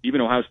close. Even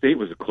Ohio State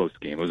was a close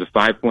game. It was a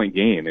 5-point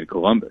game in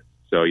Columbus.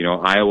 So,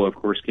 Iowa, of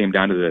course, came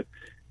down to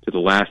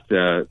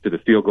the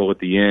field goal at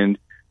the end.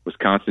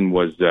 Wisconsin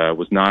was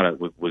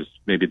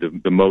maybe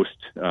the most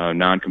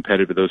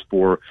non-competitive of those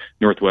 4.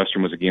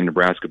 Northwestern was a game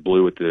Nebraska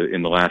blew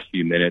in the last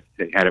few minutes.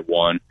 They had it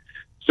won.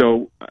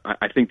 So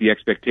I think the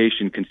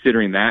expectation,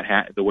 considering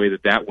the way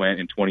that went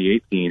in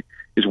 2018,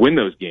 is win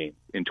those games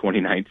in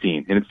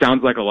 2019. And it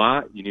sounds like a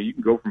lot. You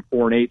can go from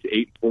 4-8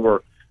 to 8-4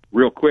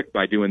 real quick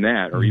by doing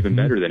that, or even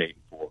better than 8-4.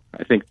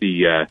 I think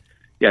the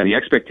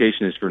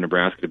expectation is for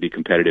Nebraska to be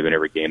competitive in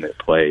every game that it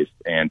plays,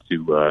 and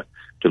to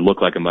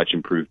look like a much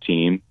improved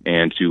team,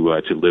 and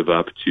to live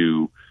up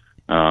to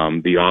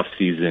the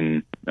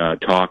off-season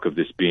talk of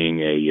this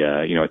being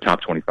a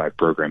top 25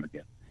 program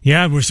again.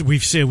 Yeah,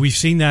 we've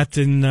seen that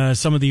in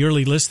some of the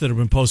early lists that have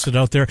been posted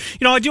out there.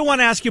 I do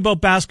want to ask you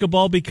about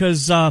basketball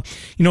because,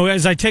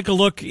 as I take a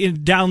look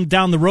down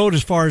the road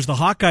as far as the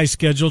Hawkeye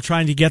schedule,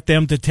 trying to get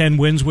them to 10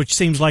 wins, which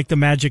seems like the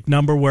magic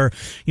number where,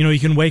 you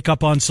can wake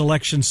up on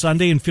Selection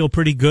Sunday and feel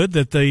pretty good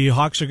that the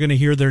Hawks are going to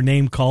hear their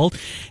name called.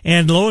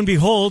 And lo and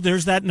behold,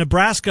 there's that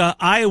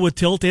Nebraska-Iowa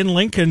tilt in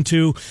Lincoln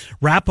to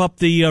wrap up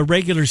the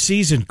regular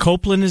season.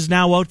 Copeland is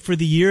now out for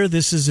the year.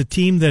 This is a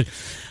team that,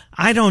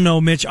 I don't know,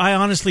 Mitch. I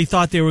honestly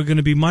thought they were going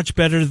to be much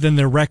better than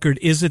their record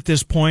is at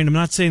this point. I'm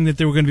not saying that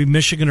they were going to be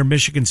Michigan or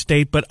Michigan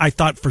State, but I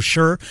thought for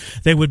sure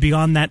they would be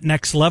on that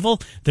next level.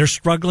 They're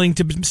struggling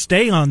to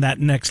stay on that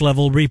next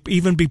level,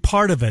 even be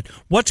part of it.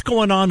 What's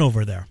going on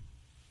over there?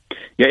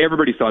 Yeah,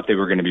 everybody thought they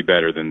were going to be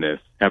better than this.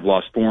 Have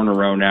lost 4 in a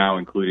row now,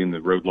 including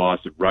the road loss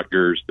at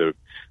Rutgers, the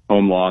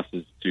home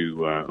losses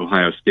to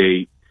Ohio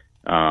State.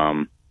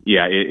 And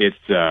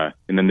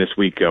then this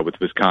week with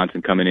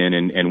Wisconsin coming in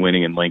and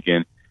winning in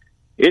Lincoln.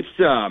 It's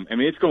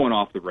going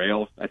off the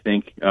rails. I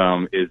think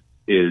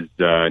is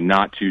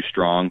not too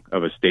strong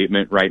of a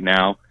statement right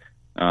now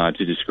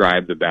to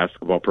describe the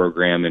basketball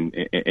program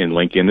in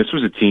Lincoln. This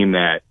was a team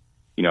that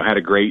had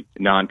a great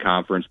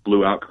non-conference,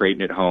 blew out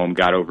Creighton at home,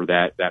 got over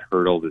that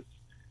hurdle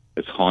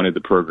that's haunted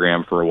the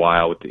program for a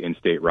while with the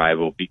in-state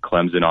rival, beat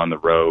Clemson on the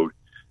road.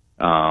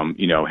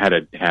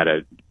 Had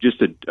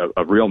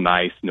a real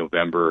nice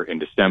November and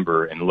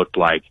December, and looked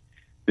like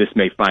this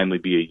may finally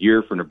be a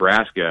year for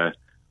Nebraska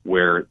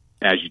where,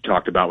 as you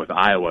talked about with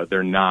Iowa,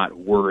 they're not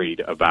worried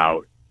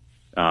about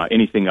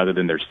anything other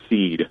than their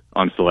seed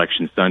on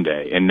Selection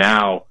Sunday. And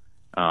now,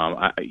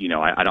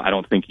 I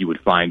don't think you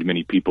would find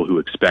many people who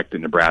expect that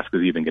Nebraska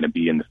is even going to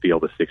be in the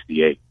field of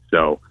 68.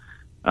 So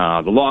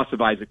the loss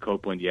of Isaac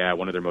Copeland,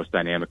 one of their most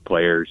dynamic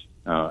players,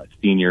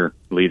 senior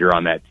leader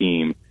on that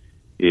team,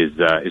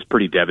 is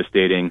pretty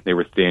devastating. They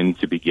were thin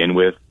to begin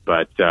with,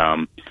 but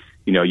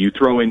you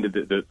throw into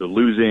the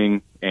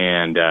losing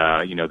and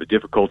the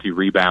difficulty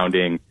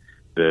rebounding,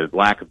 the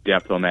lack of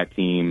depth on that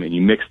team, and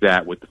you mix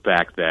that with the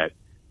fact that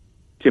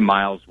Tim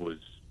Miles was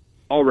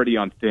already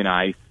on thin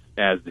ice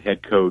as the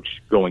head coach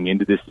going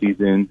into this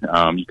season.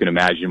 You can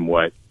imagine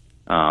what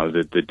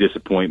the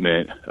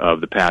disappointment of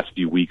the past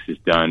few weeks has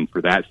done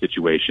for that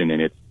situation,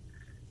 and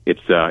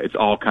it's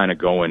all kind of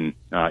going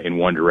in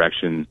one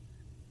direction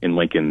in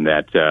Lincoln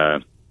that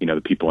the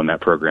people in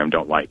that program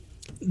don't like.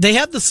 They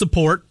have the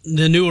support,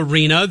 the new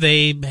arena.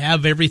 They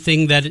have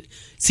everything that it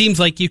seems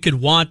like you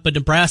could want, but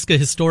Nebraska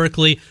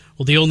historically,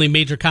 the only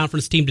major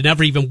conference team to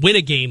never even win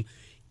a game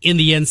in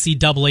the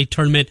NCAA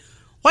tournament.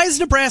 Why has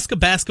Nebraska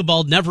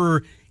basketball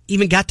never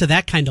even got to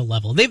that kind of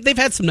level? They've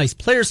had some nice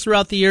players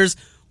throughout the years.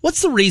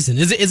 What's the reason?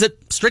 Is it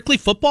strictly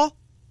football?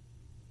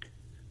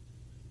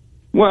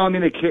 Well, I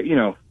mean, they care.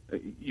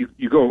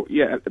 You go.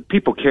 Yeah,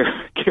 people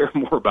care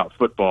more about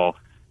football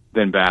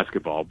than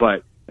basketball,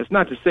 but that's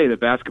not to say that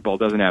basketball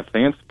doesn't have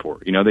fan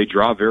support. They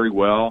draw very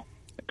well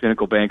at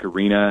Pinnacle Bank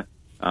Arena.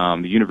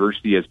 The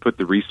university has put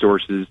the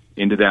resources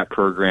into that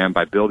program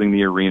by building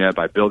the arena,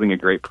 by building a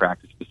great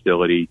practice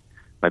facility,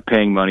 by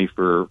paying money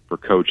for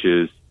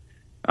coaches.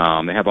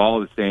 They have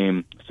all of the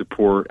same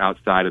support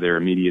outside of their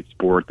immediate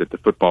sport that the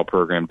football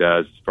program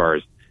does as far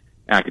as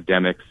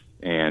academics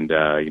and,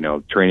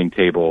 training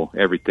table,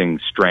 everything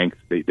strength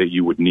that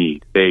you would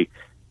need. They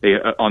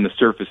on the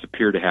surface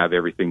appear to have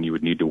everything you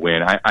would need to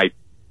win.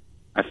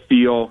 I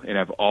feel, and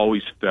I've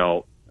always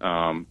felt,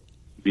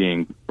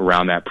 being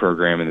around that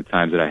program in the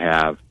times that I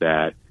have,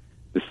 that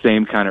the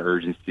same kind of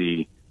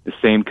urgency, the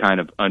same kind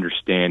of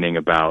understanding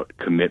about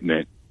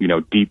commitment,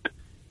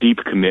 deep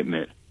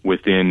commitment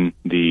within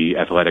the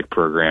athletic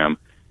program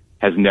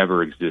has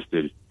never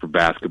existed for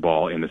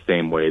basketball in the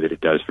same way that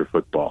it does for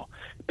football.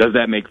 Does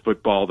that make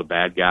football the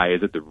bad guy?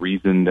 Is it the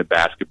reason that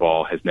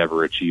basketball has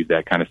never achieved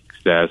that kind of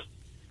success?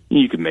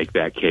 You can make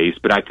that case,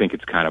 but I think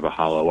it's kind of a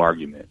hollow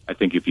argument. I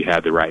think if you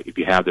have the right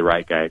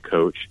guy at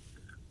coach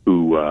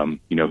who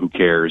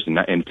cares,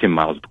 and Tim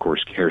Miles, of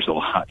course, cares a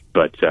lot,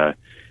 but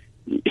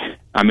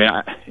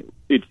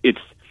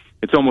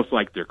it's almost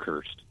like they're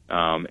cursed.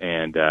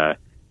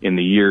 In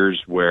the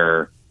years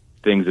where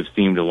things have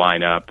seemed to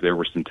line up, there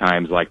were some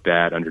times like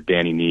that under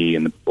Danny Nee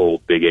and the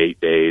old Big 8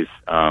 days.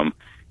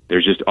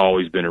 There's just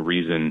always been a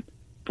reason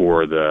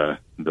for the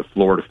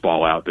floor to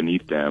fall out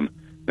beneath them.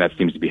 That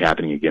seems to be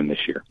happening again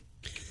this year.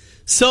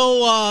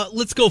 So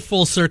let's go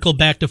full circle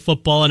back to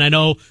football. And I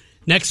know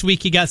next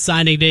week you got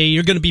signing day.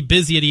 You're going to be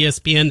busy at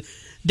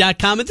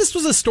ESPN.com. And this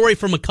was a story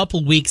from a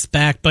couple weeks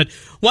back, but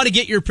want to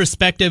get your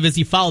perspective as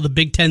you follow the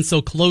Big Ten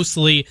so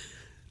closely.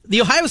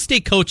 The Ohio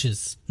State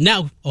coaches,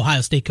 now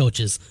Ohio State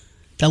coaches,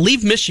 that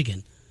leave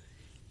Michigan.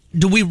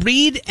 Do we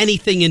read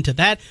anything into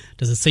that?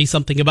 Does it say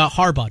something about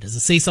Harbaugh? Does it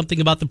say something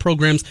about the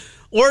programs?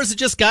 Or is it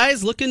just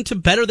guys looking to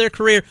better their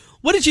career?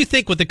 What did you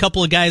think with a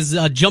couple of guys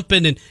jump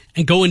in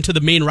and go into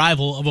the main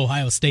rival of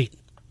Ohio State?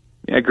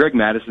 Yeah, Greg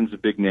Madison's a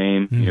big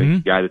name. Mm-hmm. He's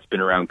a guy that's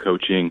been around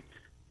coaching,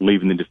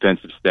 leaving the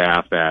defensive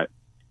staff at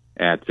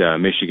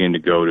Michigan to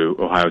go to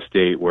Ohio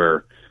State,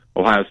 where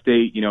Ohio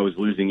State, is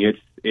losing its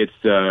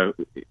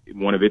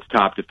one of its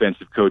top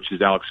defensive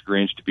coaches, Alex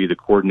Grinch, to be the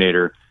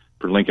coordinator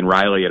for Lincoln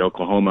Riley at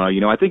Oklahoma.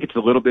 I think it's a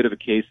little bit of a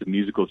case of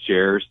musical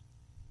chairs.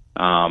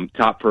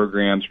 Top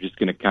programs are just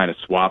going to kind of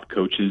swap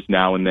coaches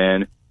now and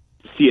then.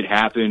 To see it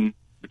happen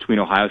between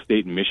Ohio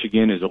State and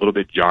Michigan is a little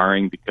bit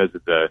jarring because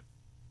of the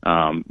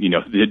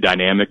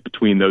dynamic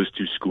between those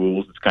two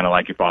schools. It's kind of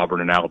like if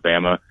Auburn and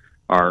Alabama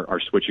are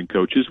switching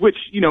coaches, which,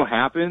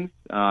 happens.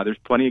 There's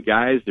plenty of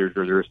guys. There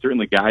are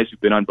certainly guys who've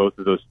been on both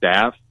of those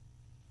staffs.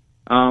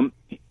 I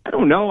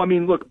don't know. I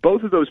mean, look,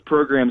 both of those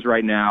programs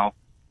right now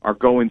are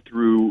going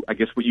through, I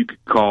guess, what you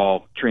could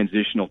call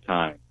transitional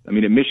time. I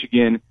mean, at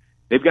Michigan,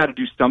 they've got to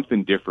do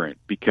something different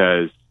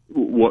because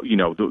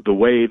the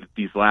way that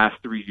these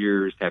last 3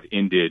 years have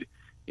ended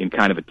in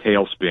kind of a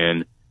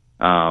tailspin,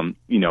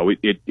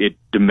 it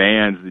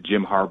demands that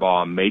Jim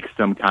Harbaugh make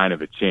some kind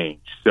of a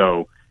change.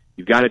 So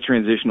you've got a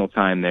transitional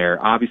time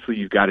there. Obviously,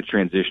 you've got a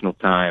transitional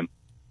time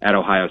at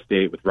Ohio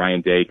State with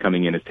Ryan Day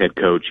coming in as head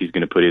coach. He's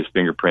going to put his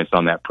fingerprints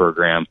on that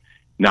program.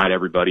 Not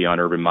everybody on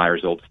Urban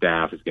Meyer's old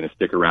staff is going to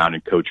stick around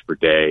and coach for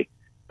Day.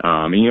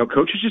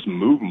 Coaches just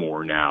move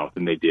more now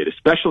than they did,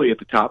 especially at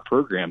the top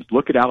programs.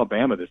 Look at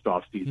Alabama this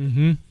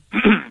offseason.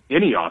 Mm-hmm.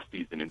 Any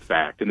offseason, in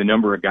fact, and the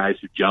number of guys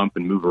who jump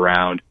and move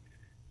around.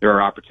 There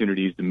are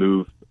opportunities to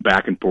move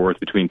back and forth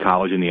between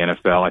college and the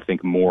NFL, I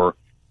think, more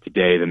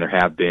today than there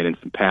have been in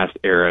some past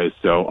eras.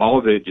 So all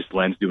of it just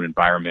lends to an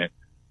environment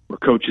where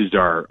coaches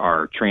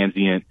are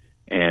transient,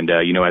 and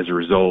as a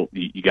result,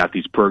 you got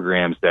these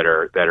programs that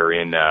are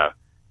in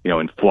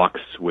in flux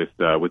with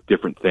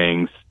different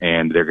things,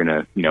 and they're going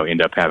to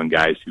end up having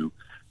guys who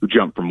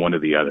jump from one to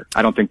the other.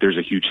 I don't think there's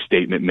a huge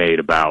statement made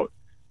about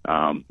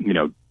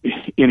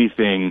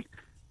anything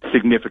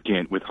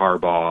significant with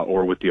Harbaugh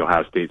or with the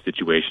Ohio State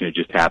situation. It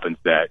just happens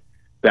that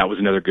was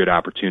another good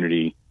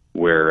opportunity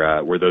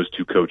where those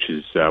two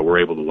coaches were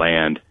able to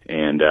land,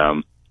 and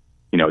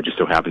it just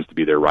so happens to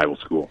be their rival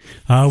school.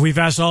 We've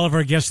asked all of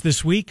our guests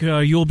this week.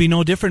 You'll be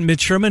no different.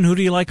 Mitch Sherman, who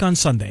do you like on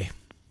Sunday?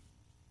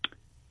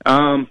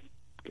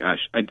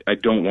 Gosh, I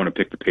don't want to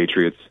pick the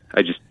Patriots.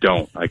 I just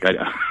don't. I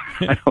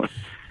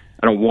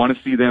don't want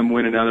to see them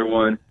win another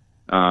one.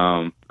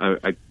 But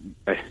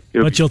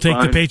you'll take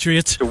the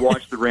Patriots to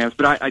watch the Rams.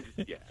 But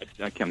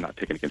I'm not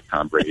picking against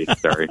Tom Brady.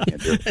 Sorry, I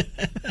can't do it.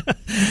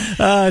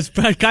 It's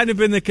kind of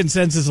been the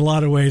consensus in a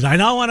lot of ways. I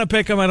don't want to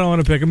pick them. I don't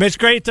want to pick them. It's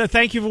great.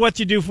 Thank you for what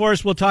you do for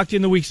us. We'll talk to you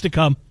in the weeks to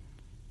come.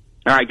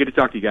 All right, good to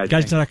talk to you guys.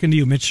 Guys, talking to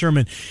you, Mitch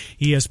Sherman,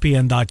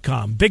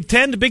 ESPN.com. Big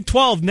 10 to Big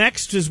 12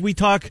 next as we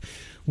talk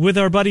with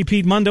our buddy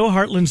Pete Mundo,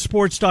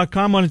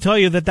 heartlandsports.com. I want to tell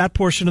you that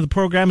portion of the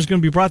program is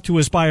going to be brought to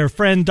us by our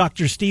friend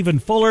Dr. Stephen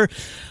Fuller.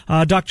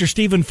 Dr.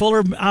 Stephen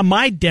Fuller,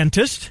 my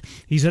dentist.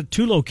 He's at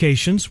 2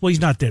 locations. Well,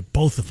 he's not at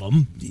both of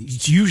them.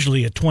 He's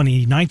usually at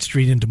 29th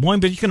Street in Des Moines,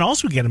 but you can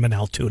also get him in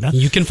Altoona.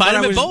 You can find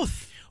him at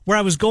both. Where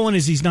I was going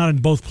is he's not in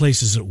both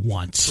places at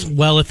once.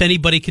 Well, if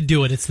anybody could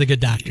do it, it's the good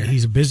doctor.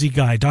 He's a busy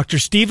guy. Dr.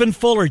 Stephen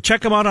Fuller.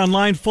 Check him out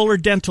online,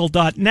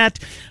 fullerdental.net.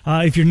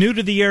 If you're new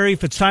to the area,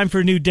 if it's time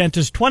for a new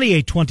dentist,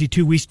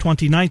 2822 East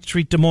 29th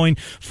Street, Des Moines,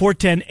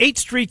 410 8th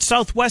Street,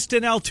 Southwest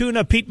in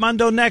Altoona. Pete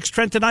Mundo next.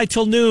 Trent and I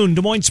till noon.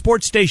 Des Moines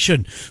Sports Station,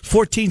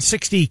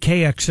 1460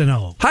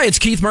 KXNO. Hi, it's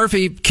Keith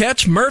Murphy.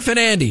 Catch Murph and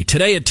Andy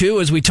today at 2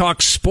 as we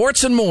talk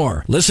sports and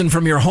more. Listen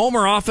from your home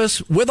or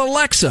office with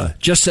Alexa.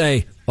 Just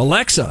say,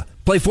 Alexa,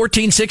 play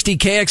 1460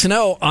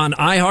 KXNO on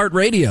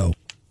iHeartRadio.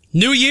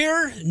 New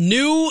year,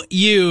 new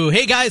you.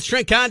 Hey guys,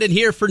 Trent Condon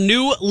here for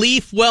New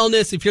Leaf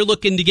Wellness. If you're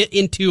looking to get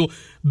into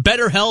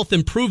better health,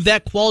 improve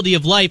that quality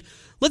of life,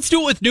 let's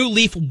do it with New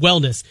Leaf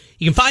Wellness.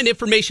 You can find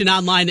information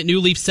online at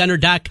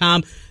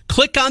newleafcenter.com.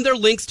 Click on their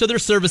links to their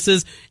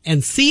services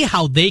and see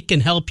how they can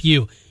help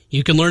you.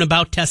 You can learn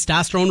about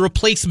testosterone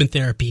replacement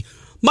therapy,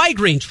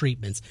 migraine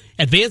treatments,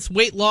 advanced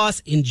weight loss,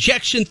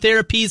 injection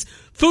therapies,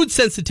 food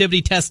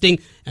sensitivity testing,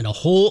 and a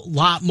whole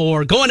lot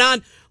more going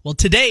on. Well,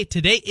 today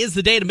is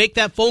the day to make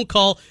that phone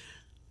call.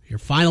 Your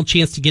final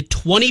chance to get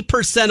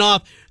 20%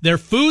 off their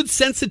food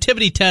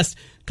sensitivity test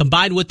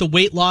combined with the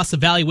weight loss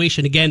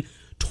evaluation. Again,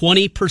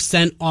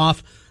 20%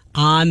 off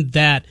on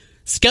that.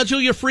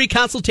 Schedule your free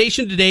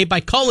consultation today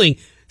by calling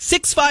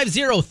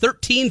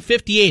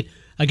 650-1358.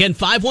 Again,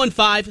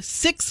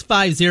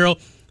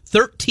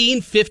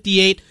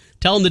 515-650-1358.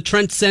 Tell them that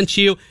Trent sent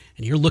you,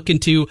 and you're looking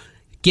to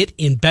get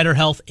in better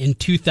health in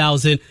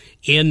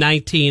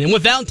 2019. And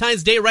with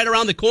Valentine's Day right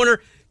around the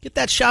corner, get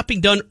that shopping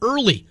done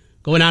early.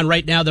 Going on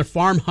right now, their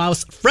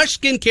Farmhouse Fresh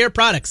Skincare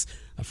Products.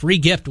 A free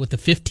gift with a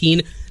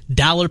 $15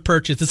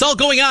 purchase. It's all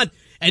going on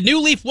at New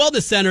Leaf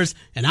Wellness Centers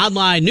and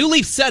online,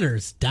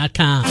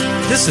 newleafcenters.com.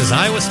 This is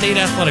Iowa State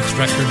Athletics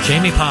Director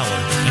Jamie Pollard,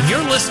 and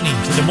you're listening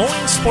to Des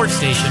Moines Sports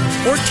Station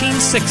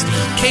 1460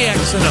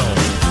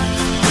 KXNO.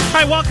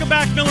 Hi, welcome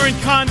back. Miller and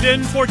Condon,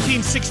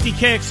 1460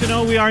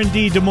 KXNO. We are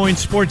indeed Des Moines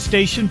Sports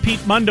Station.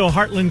 Pete Mundo,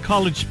 Heartland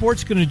College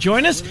Sports, going to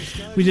join us.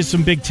 We did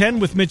some Big Ten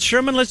with Mitch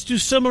Sherman. Let's do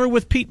similar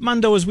with Pete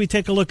Mundo as we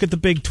take a look at the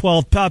Big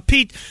 12.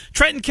 Pete,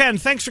 Trent and Ken,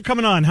 thanks for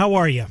coming on. How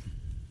are you?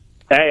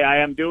 Hey, I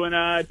am doing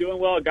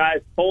well,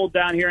 guys. Cold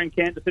down here in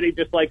Kansas City,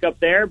 just like up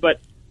there, but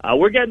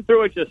we're getting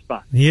through it just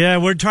fine. Yeah,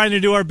 we're trying to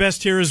do our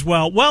best here as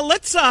well. Well,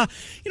 let's, I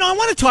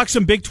want to talk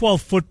some Big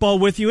 12 football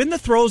with you. In the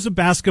throes of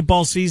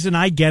basketball season,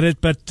 I get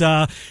it, but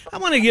I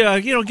want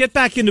to, get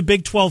back into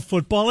Big 12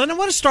 football. And I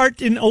want to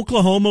start in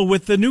Oklahoma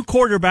with the new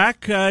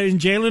quarterback in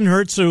Jalen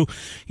Hurts, who,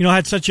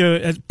 had such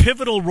a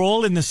pivotal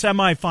role in the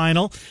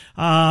semifinal,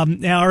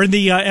 or in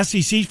the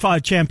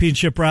SEC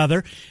championship,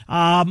 rather.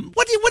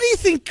 What do you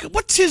think?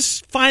 What's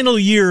his final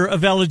year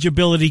of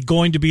eligibility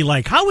going to be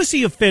like? How is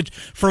he a fit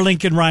for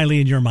Lincoln Riley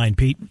in your mind,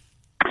 Pete?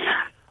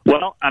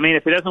 Well, I mean,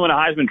 if he doesn't win a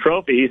Heisman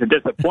Trophy, he's a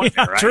disappointment,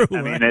 yeah, right? True,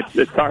 I mean,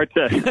 it's hard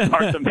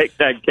to make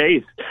that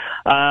case.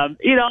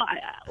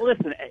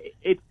 Listen,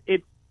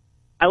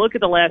 I look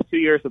at the last 2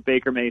 years of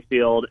Baker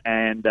Mayfield,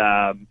 and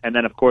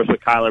then of course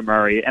with Kyler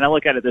Murray, and I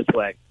look at it this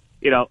way.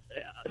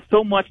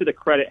 So much of the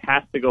credit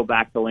has to go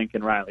back to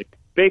Lincoln Riley.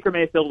 Baker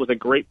Mayfield was a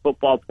great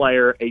football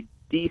player, a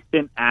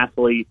decent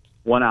athlete,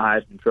 won a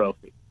Heisman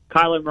Trophy.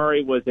 Kyler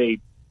Murray was a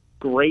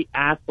great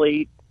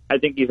athlete. I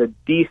think he's a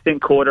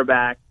decent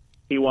quarterback.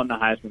 He won the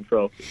Heisman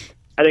Trophy.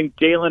 I think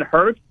Jalen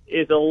Hurts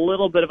is a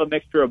little bit of a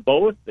mixture of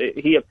both.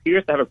 He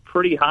appears to have a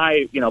pretty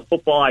high,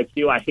 football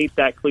IQ. I hate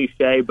that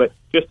cliche, but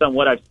just on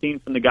what I've seen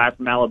from the guy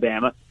from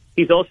Alabama,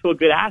 he's also a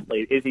good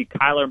athlete. Is he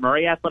Kyler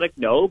Murray athletic?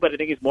 No, but I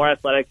think he's more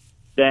athletic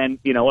than,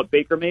 what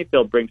Baker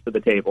Mayfield brings to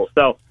the table.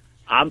 So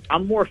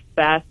I'm more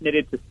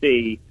fascinated to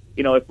see,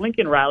 if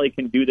Lincoln Riley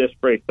can do this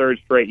for a third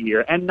straight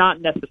year and not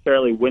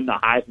necessarily win the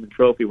Heisman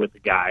Trophy with the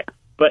guy,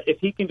 but if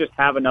he can just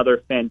have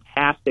another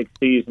fantastic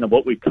season of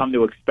what we've come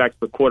to expect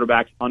for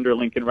quarterbacks under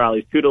Lincoln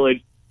Riley's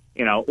tutelage,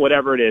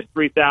 whatever it is,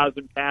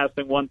 3,000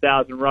 passing,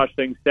 1,000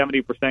 rushing,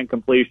 70%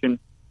 completion.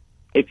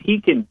 If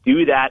he can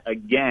do that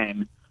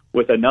again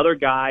with another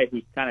guy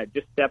who's kind of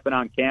just stepping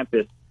on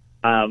campus,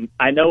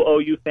 I know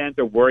OU fans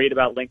are worried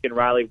about Lincoln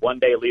Riley one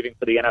day leaving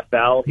for the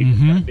NFL. He's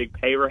got a big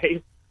pay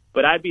raise.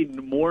 But I'd be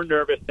more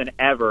nervous than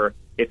ever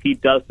if he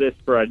does this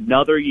for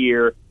another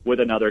year with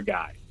another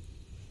guy.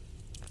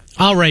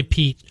 All right,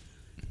 Pete.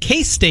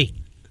 K-State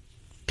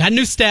got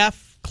new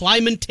staff.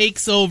 Kleiman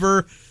takes over.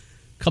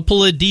 A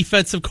couple of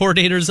defensive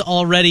coordinators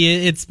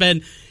already. It's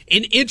been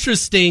an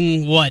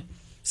interesting,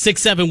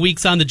 6-7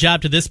 weeks on the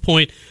job to this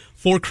point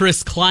for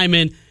Chris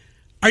Kleiman.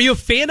 Are you a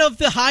fan of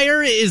the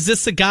hire? Is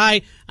this a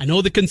guy? I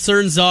know the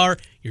concerns are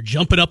you're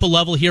jumping up a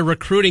level here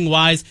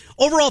recruiting-wise.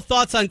 Overall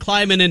thoughts on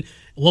Kleiman and,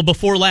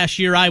 before last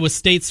year, Iowa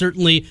State,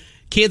 certainly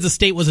Kansas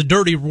State was a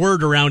dirty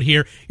word around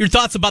here. Your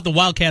thoughts about the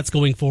Wildcats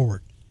going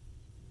forward?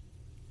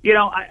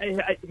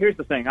 Here's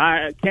the thing.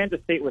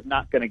 Kansas State was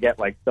not going to get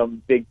like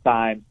some big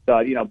time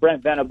stud.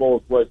 Brent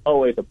Venables was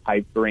always a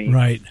pipe dream.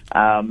 Right.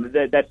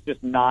 That's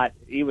just not.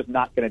 He was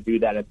not going to do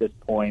that at this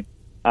point.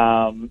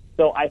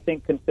 So I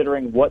think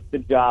considering what the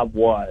job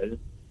was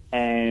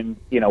and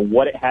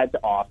what it had to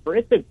offer,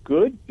 it's a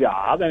good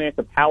job. I mean, it's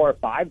a Power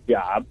 5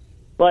 job,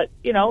 but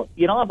you don't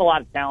have a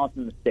lot of talent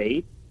in the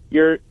state.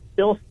 You're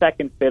still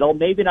second fiddle,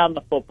 maybe not on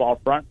the football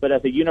front, but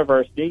as a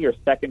university, you're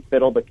second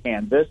fiddle to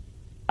Kansas.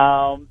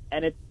 And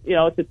it's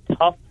a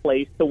tough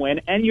place to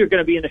win, and you're going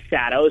to be in the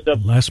shadows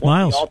of Les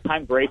Miles, the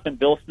all-time greats, and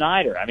Bill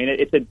Snyder. I mean,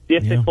 it's a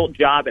difficult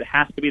job. It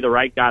has to be the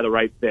right guy, the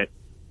right fit.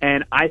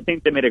 And I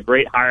think they made a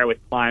great hire with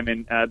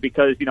Kleiman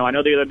because, I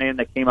know the other name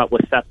that came up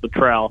was Seth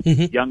Luttrell,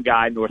 young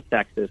guy, North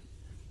Texas.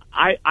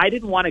 I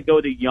didn't want to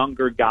go the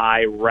younger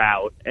guy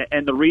route,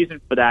 and the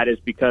reason for that is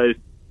because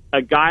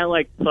a guy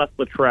like Seth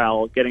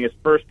Luttrell getting his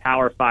first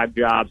Power 5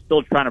 job,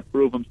 still trying to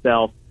prove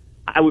himself,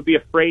 I would be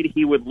afraid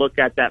he would look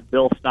at that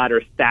Bill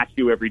Snyder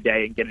statue every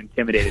day and get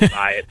intimidated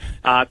by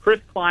it.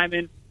 Chris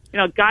Kleiman,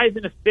 guy's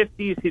in his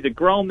 50s. He's a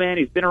grown man.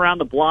 He's been around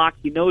the block.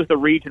 He knows the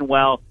region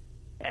well.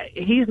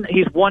 He's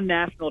won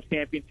national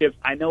championships.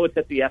 I know it's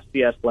at the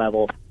FCS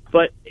level,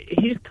 but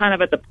he's kind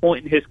of at the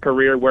point in his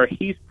career where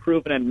he's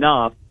proven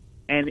enough,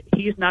 and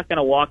he's not going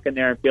to walk in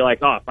there and feel like,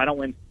 if I don't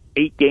win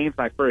 8 games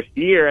my first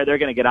year, they're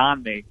going to get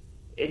on me.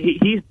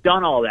 He's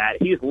done all that.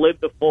 He's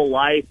lived a full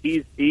life.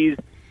 He's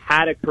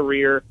had a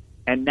career,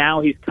 and now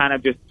he's kind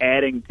of just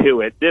adding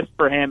to it. This,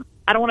 for him,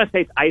 I don't want to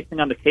say it's icing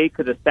on the cake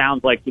because it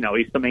sounds like,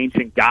 he's some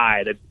ancient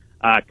guy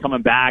that's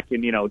coming back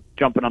and,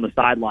 jumping on the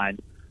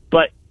sidelines.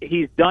 But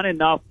he's done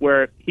enough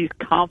where he's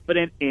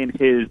confident in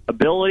his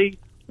ability,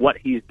 what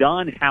he's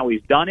done, how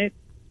he's done it.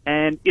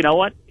 And you know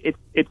what?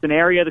 It's an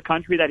area of the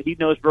country that he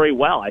knows very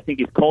well. I think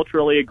he's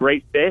culturally a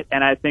great fit,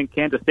 and I think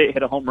Kansas State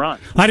hit a home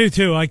run. I do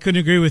too. I couldn't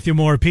agree with you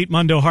more. Pete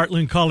Mundo,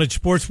 Heartland College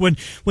Sports. When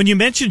you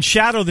mentioned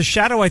the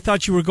shadow I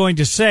thought you were going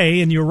to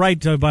say, and you're right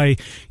by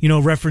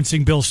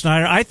referencing Bill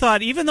Snyder. I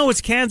thought even though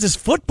it's Kansas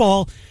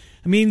football,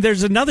 I mean,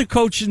 there's another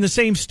coach in the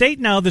same state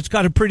now that's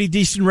got a pretty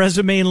decent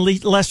resume in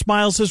Les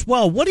Miles as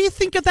well. What do you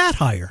think of that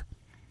hire?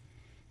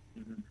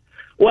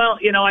 Well,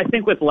 I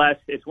think with Les,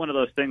 it's one of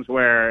those things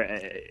where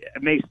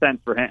it makes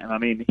sense for him. I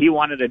mean, he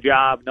wanted a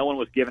job. No one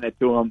was giving it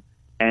to him,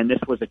 and this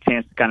was a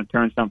chance to kind of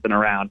turn something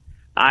around.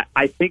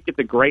 I think it's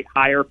a great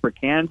hire for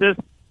Kansas,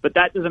 but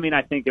that doesn't mean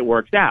I think it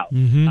works out.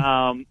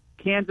 Mm-hmm.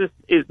 Kansas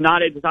is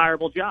not a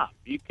desirable job.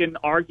 You can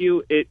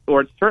argue it,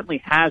 or it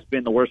certainly has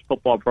been the worst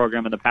football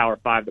program in the Power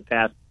 5 the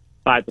past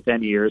 5 to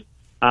 10 years.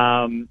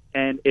 And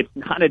it's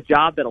not a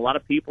job that a lot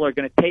of people are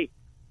going to take.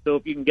 So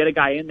if you can get a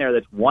guy in there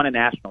that's won a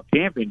national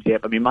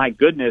championship, I mean, my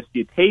goodness,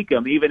 you take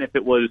him, even if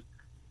it was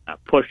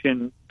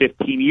pushing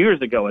 15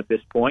 years ago at this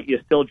point, you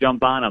still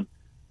jump on him.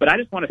 But I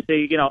just want to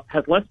say,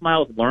 has Les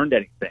Miles learned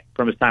anything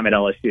from his time at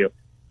LSU?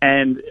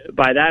 And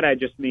by that, I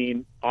just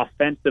mean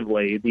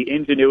offensively, the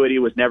ingenuity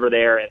was never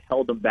there. It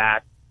held him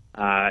back.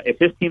 If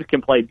his teams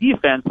can play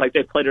defense like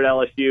they played at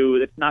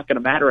LSU, it's not going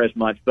to matter as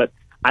much. But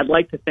I'd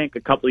like to think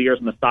a couple of years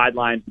on the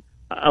sidelines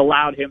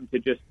allowed him to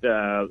just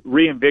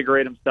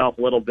reinvigorate himself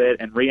a little bit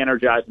and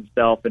re-energize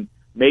himself and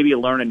maybe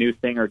learn a new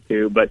thing or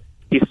two. But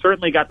he's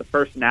certainly got the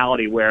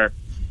personality where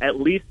at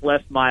least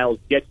Les Miles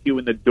gets you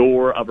in the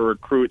door of a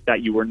recruit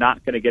that you were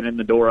not going to get in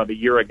the door of a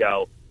year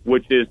ago,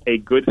 which is a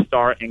good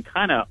start and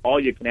kind of all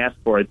you can ask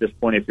for at this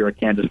point if you're a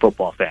Kansas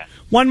football fan.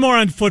 One more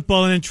on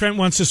football, and then Trent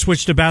wants to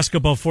switch to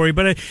basketball for you.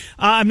 But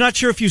I'm not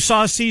sure if you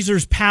saw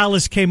Caesars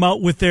Palace came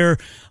out with their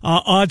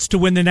odds to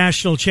win the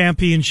national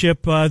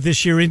championship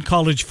this year in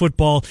college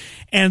football.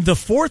 And the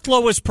fourth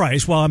lowest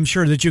price, well, I'm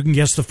sure that you can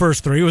guess the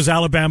first three, was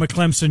Alabama,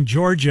 Clemson,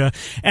 Georgia.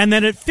 And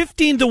then at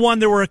 15-1,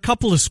 there were a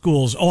couple of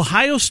schools.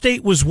 Ohio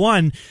State was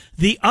one.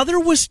 The other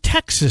was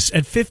Texas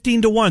at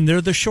 15-1. They're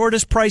the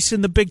shortest price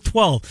in the Big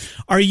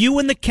 12. Are you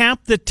in the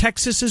camp that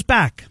Texas is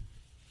back?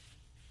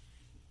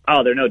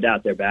 Oh, there's no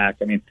doubt they're back.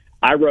 I mean,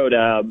 I wrote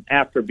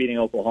after beating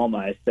Oklahoma,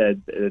 I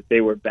said that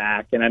they were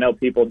back, and I know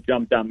people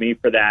jumped on me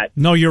for that.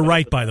 No, you're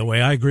right, by the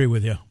way. I agree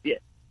with you.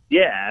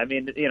 Yeah. I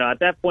mean, at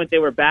that point they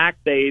were back.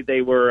 They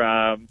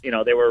were,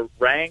 they were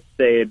ranked.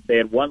 They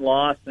had one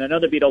loss, and I know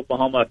they beat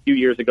Oklahoma a few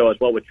years ago as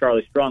well with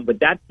Charlie Strong. But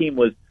that team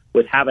was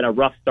having a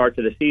rough start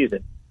to the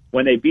season.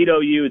 When they beat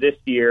OU this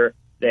year,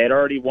 they had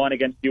already won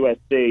against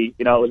USC.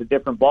 It was a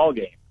different ball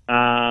game.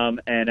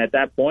 And at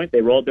that point,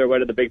 they rolled their way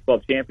to the Big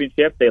 12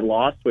 championship. They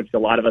lost, which a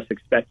lot of us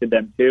expected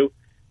them to.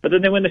 But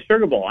then they win the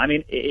Sugar Bowl. I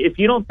mean, if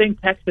you don't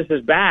think Texas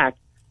is back,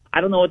 I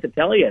don't know what to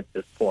tell you at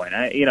this point.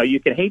 You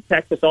can hate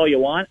Texas all you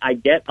want. I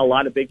get a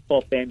lot of Big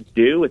 12 fans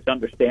do. It's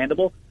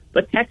understandable.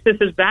 But Texas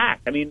is back.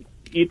 I mean,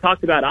 you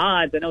talked about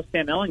odds. I know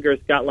Sam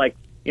Ellinger's got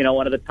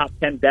one of the top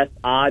 10 best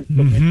odds to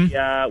win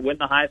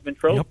the Heisman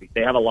Trophy. Yep.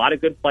 They have a lot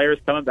of good players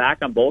coming back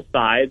on both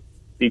sides.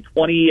 The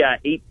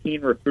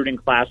 2018 recruiting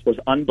class was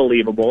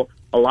unbelievable.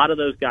 A lot of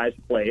those guys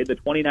played. The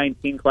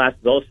 2019 class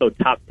is also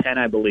top 10,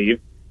 I believe.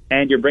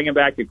 And you're bringing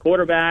back your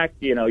quarterback.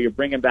 You're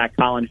bringing back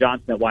Colin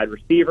Johnson at wide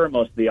receiver,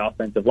 most of the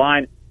offensive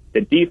line, the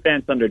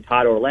defense under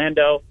Todd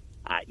Orlando.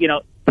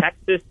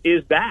 Texas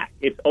is back.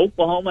 It's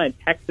Oklahoma and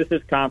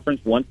Texas's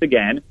conference once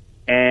again,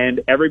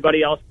 and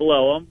everybody else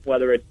below them,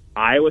 whether it's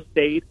Iowa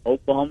State,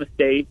 Oklahoma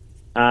State,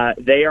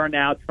 they are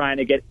now trying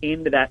to get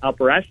into that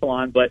upper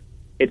echelon, but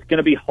it's going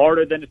to be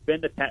harder than it's been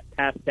the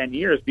past 10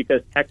 years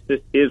because Texas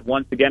is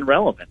once again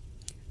relevant.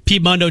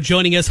 Pete Mundo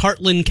joining us,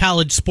 Heartland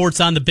College Sports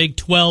on the Big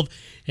 12.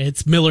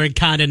 It's Miller and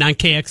Condon on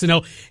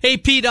KXNO. Hey,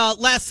 Pete,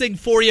 last thing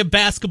for you,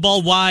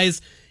 basketball-wise,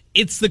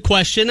 it's the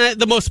question,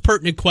 the most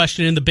pertinent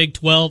question in the Big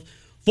 12.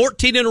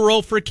 14 in a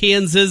row for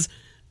Kansas.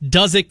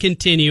 Does it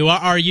continue?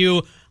 Are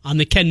you on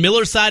the Ken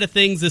Miller side of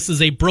things? This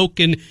is a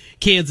broken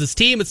Kansas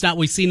team. It's not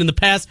what we've seen in the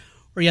past.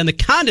 Or are you on the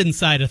Condon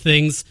side of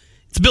things?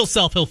 It's Bill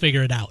Self. He'll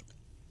figure it out.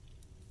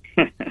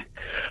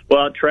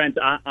 Well, Trent,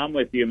 I'm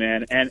with you,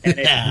 man, and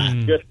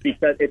it's just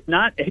because it's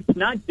not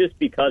just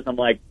because I'm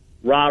like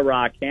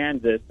rah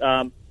Kansas,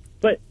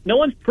 but no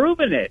one's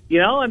proven it. You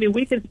know, I mean,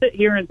 we can sit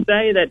here and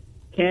say that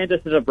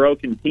Kansas is a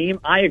broken team.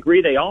 I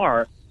agree they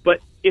are, but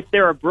if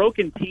they're a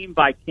broken team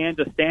by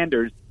Kansas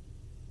standards,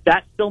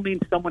 that still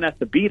means someone has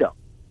to beat them.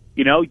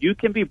 You know, you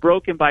can be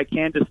broken by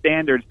Kansas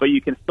standards, but you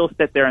can still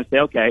sit there and say,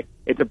 okay,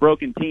 it's a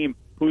broken team.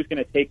 Who's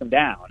going to take them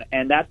down?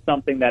 And that's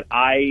something that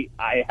I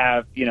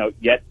have,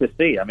 yet to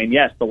see. I mean,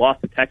 yes, the loss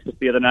to Texas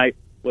the other night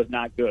was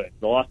not good.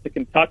 The loss to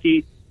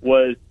Kentucky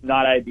was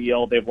not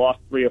ideal. They've lost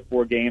 3 or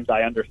 4 games.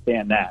 I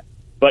understand that.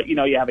 But, you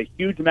have a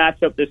huge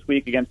matchup this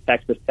week against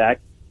Texas Tech,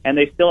 and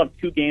they still have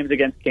 2 games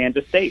against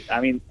Kansas State. I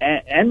mean,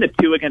 and the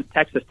 2 against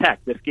Texas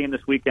Tech. This game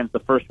this weekend's the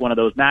first one of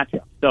those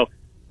matchups. So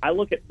I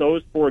look at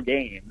those 4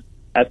 games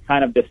as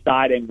kind of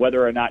deciding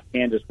whether or not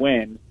Kansas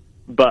wins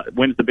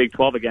the Big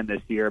 12 again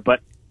this year. But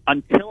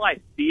until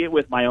I see it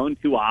with my own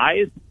 2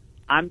 eyes,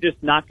 I'm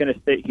just not going to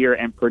sit here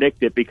and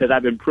predict it because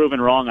I've been proven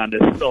wrong on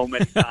this so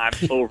many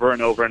times over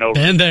and over and over.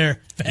 Been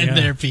there,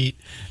 Pete.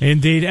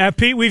 Indeed.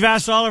 Pete, we've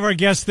asked all of our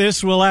guests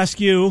this. We'll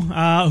ask you,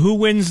 who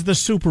wins the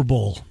Super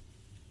Bowl?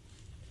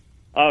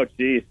 Oh,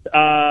 geez.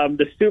 I'm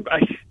just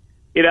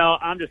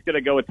going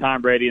to go with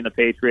Tom Brady and the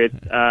Patriots.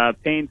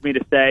 Pains me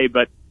to say,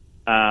 but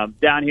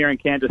down here in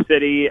Kansas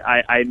City,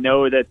 I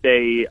know that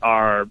they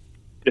are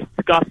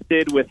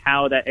disgusted with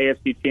how that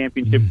AFC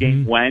Championship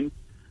game went,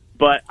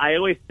 but I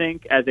always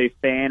think as a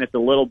fan it's a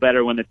little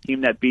better when the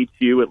team that beats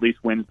you at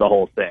least wins the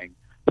whole thing.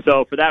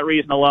 So for that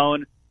reason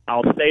alone,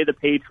 I'll say the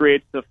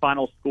Patriots, the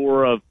final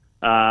score of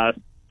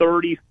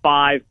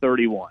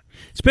 35-31.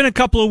 It's been a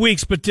couple of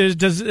weeks, but is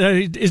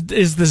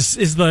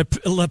the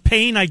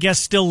pain, I guess,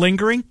 still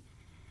lingering?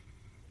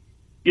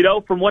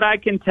 From what I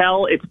can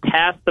tell, it's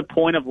past the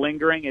point of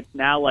lingering. It's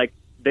now like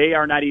they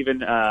are not even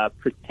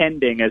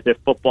pretending as if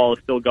football is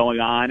still going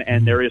on,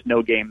 and there is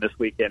no game this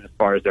weekend as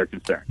far as they're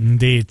concerned.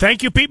 Indeed.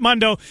 Thank you, Pete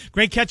Mundo.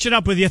 Great catching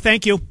up with you.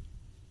 Thank you.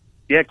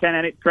 Yeah,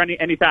 Ken,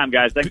 anytime,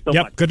 guys. Thanks so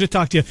much. Good to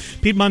talk to you.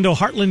 Pete Mundo,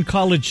 Heartland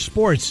College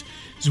Sports,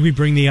 as we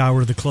bring the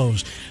hour to the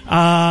close.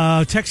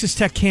 Texas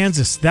Tech,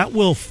 Kansas. That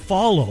will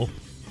follow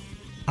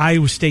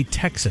Iowa State,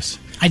 Texas.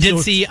 I did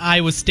see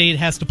Iowa State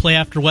has to play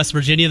after West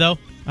Virginia, though.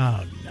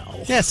 Oh,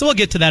 no. Yeah, so we'll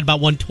get to that about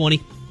 120,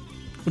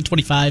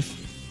 125.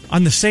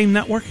 On the same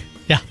network?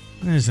 Yeah.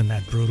 Isn't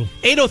that brutal?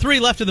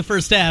 8:03 left in the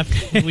first half.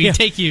 We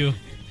take you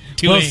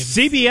to Ames.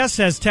 CBS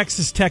has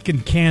Texas Tech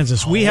and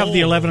Kansas. We have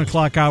the 11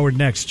 o'clock hour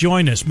next.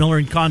 Join us, Miller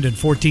and Condon,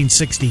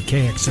 1460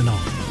 KXNO.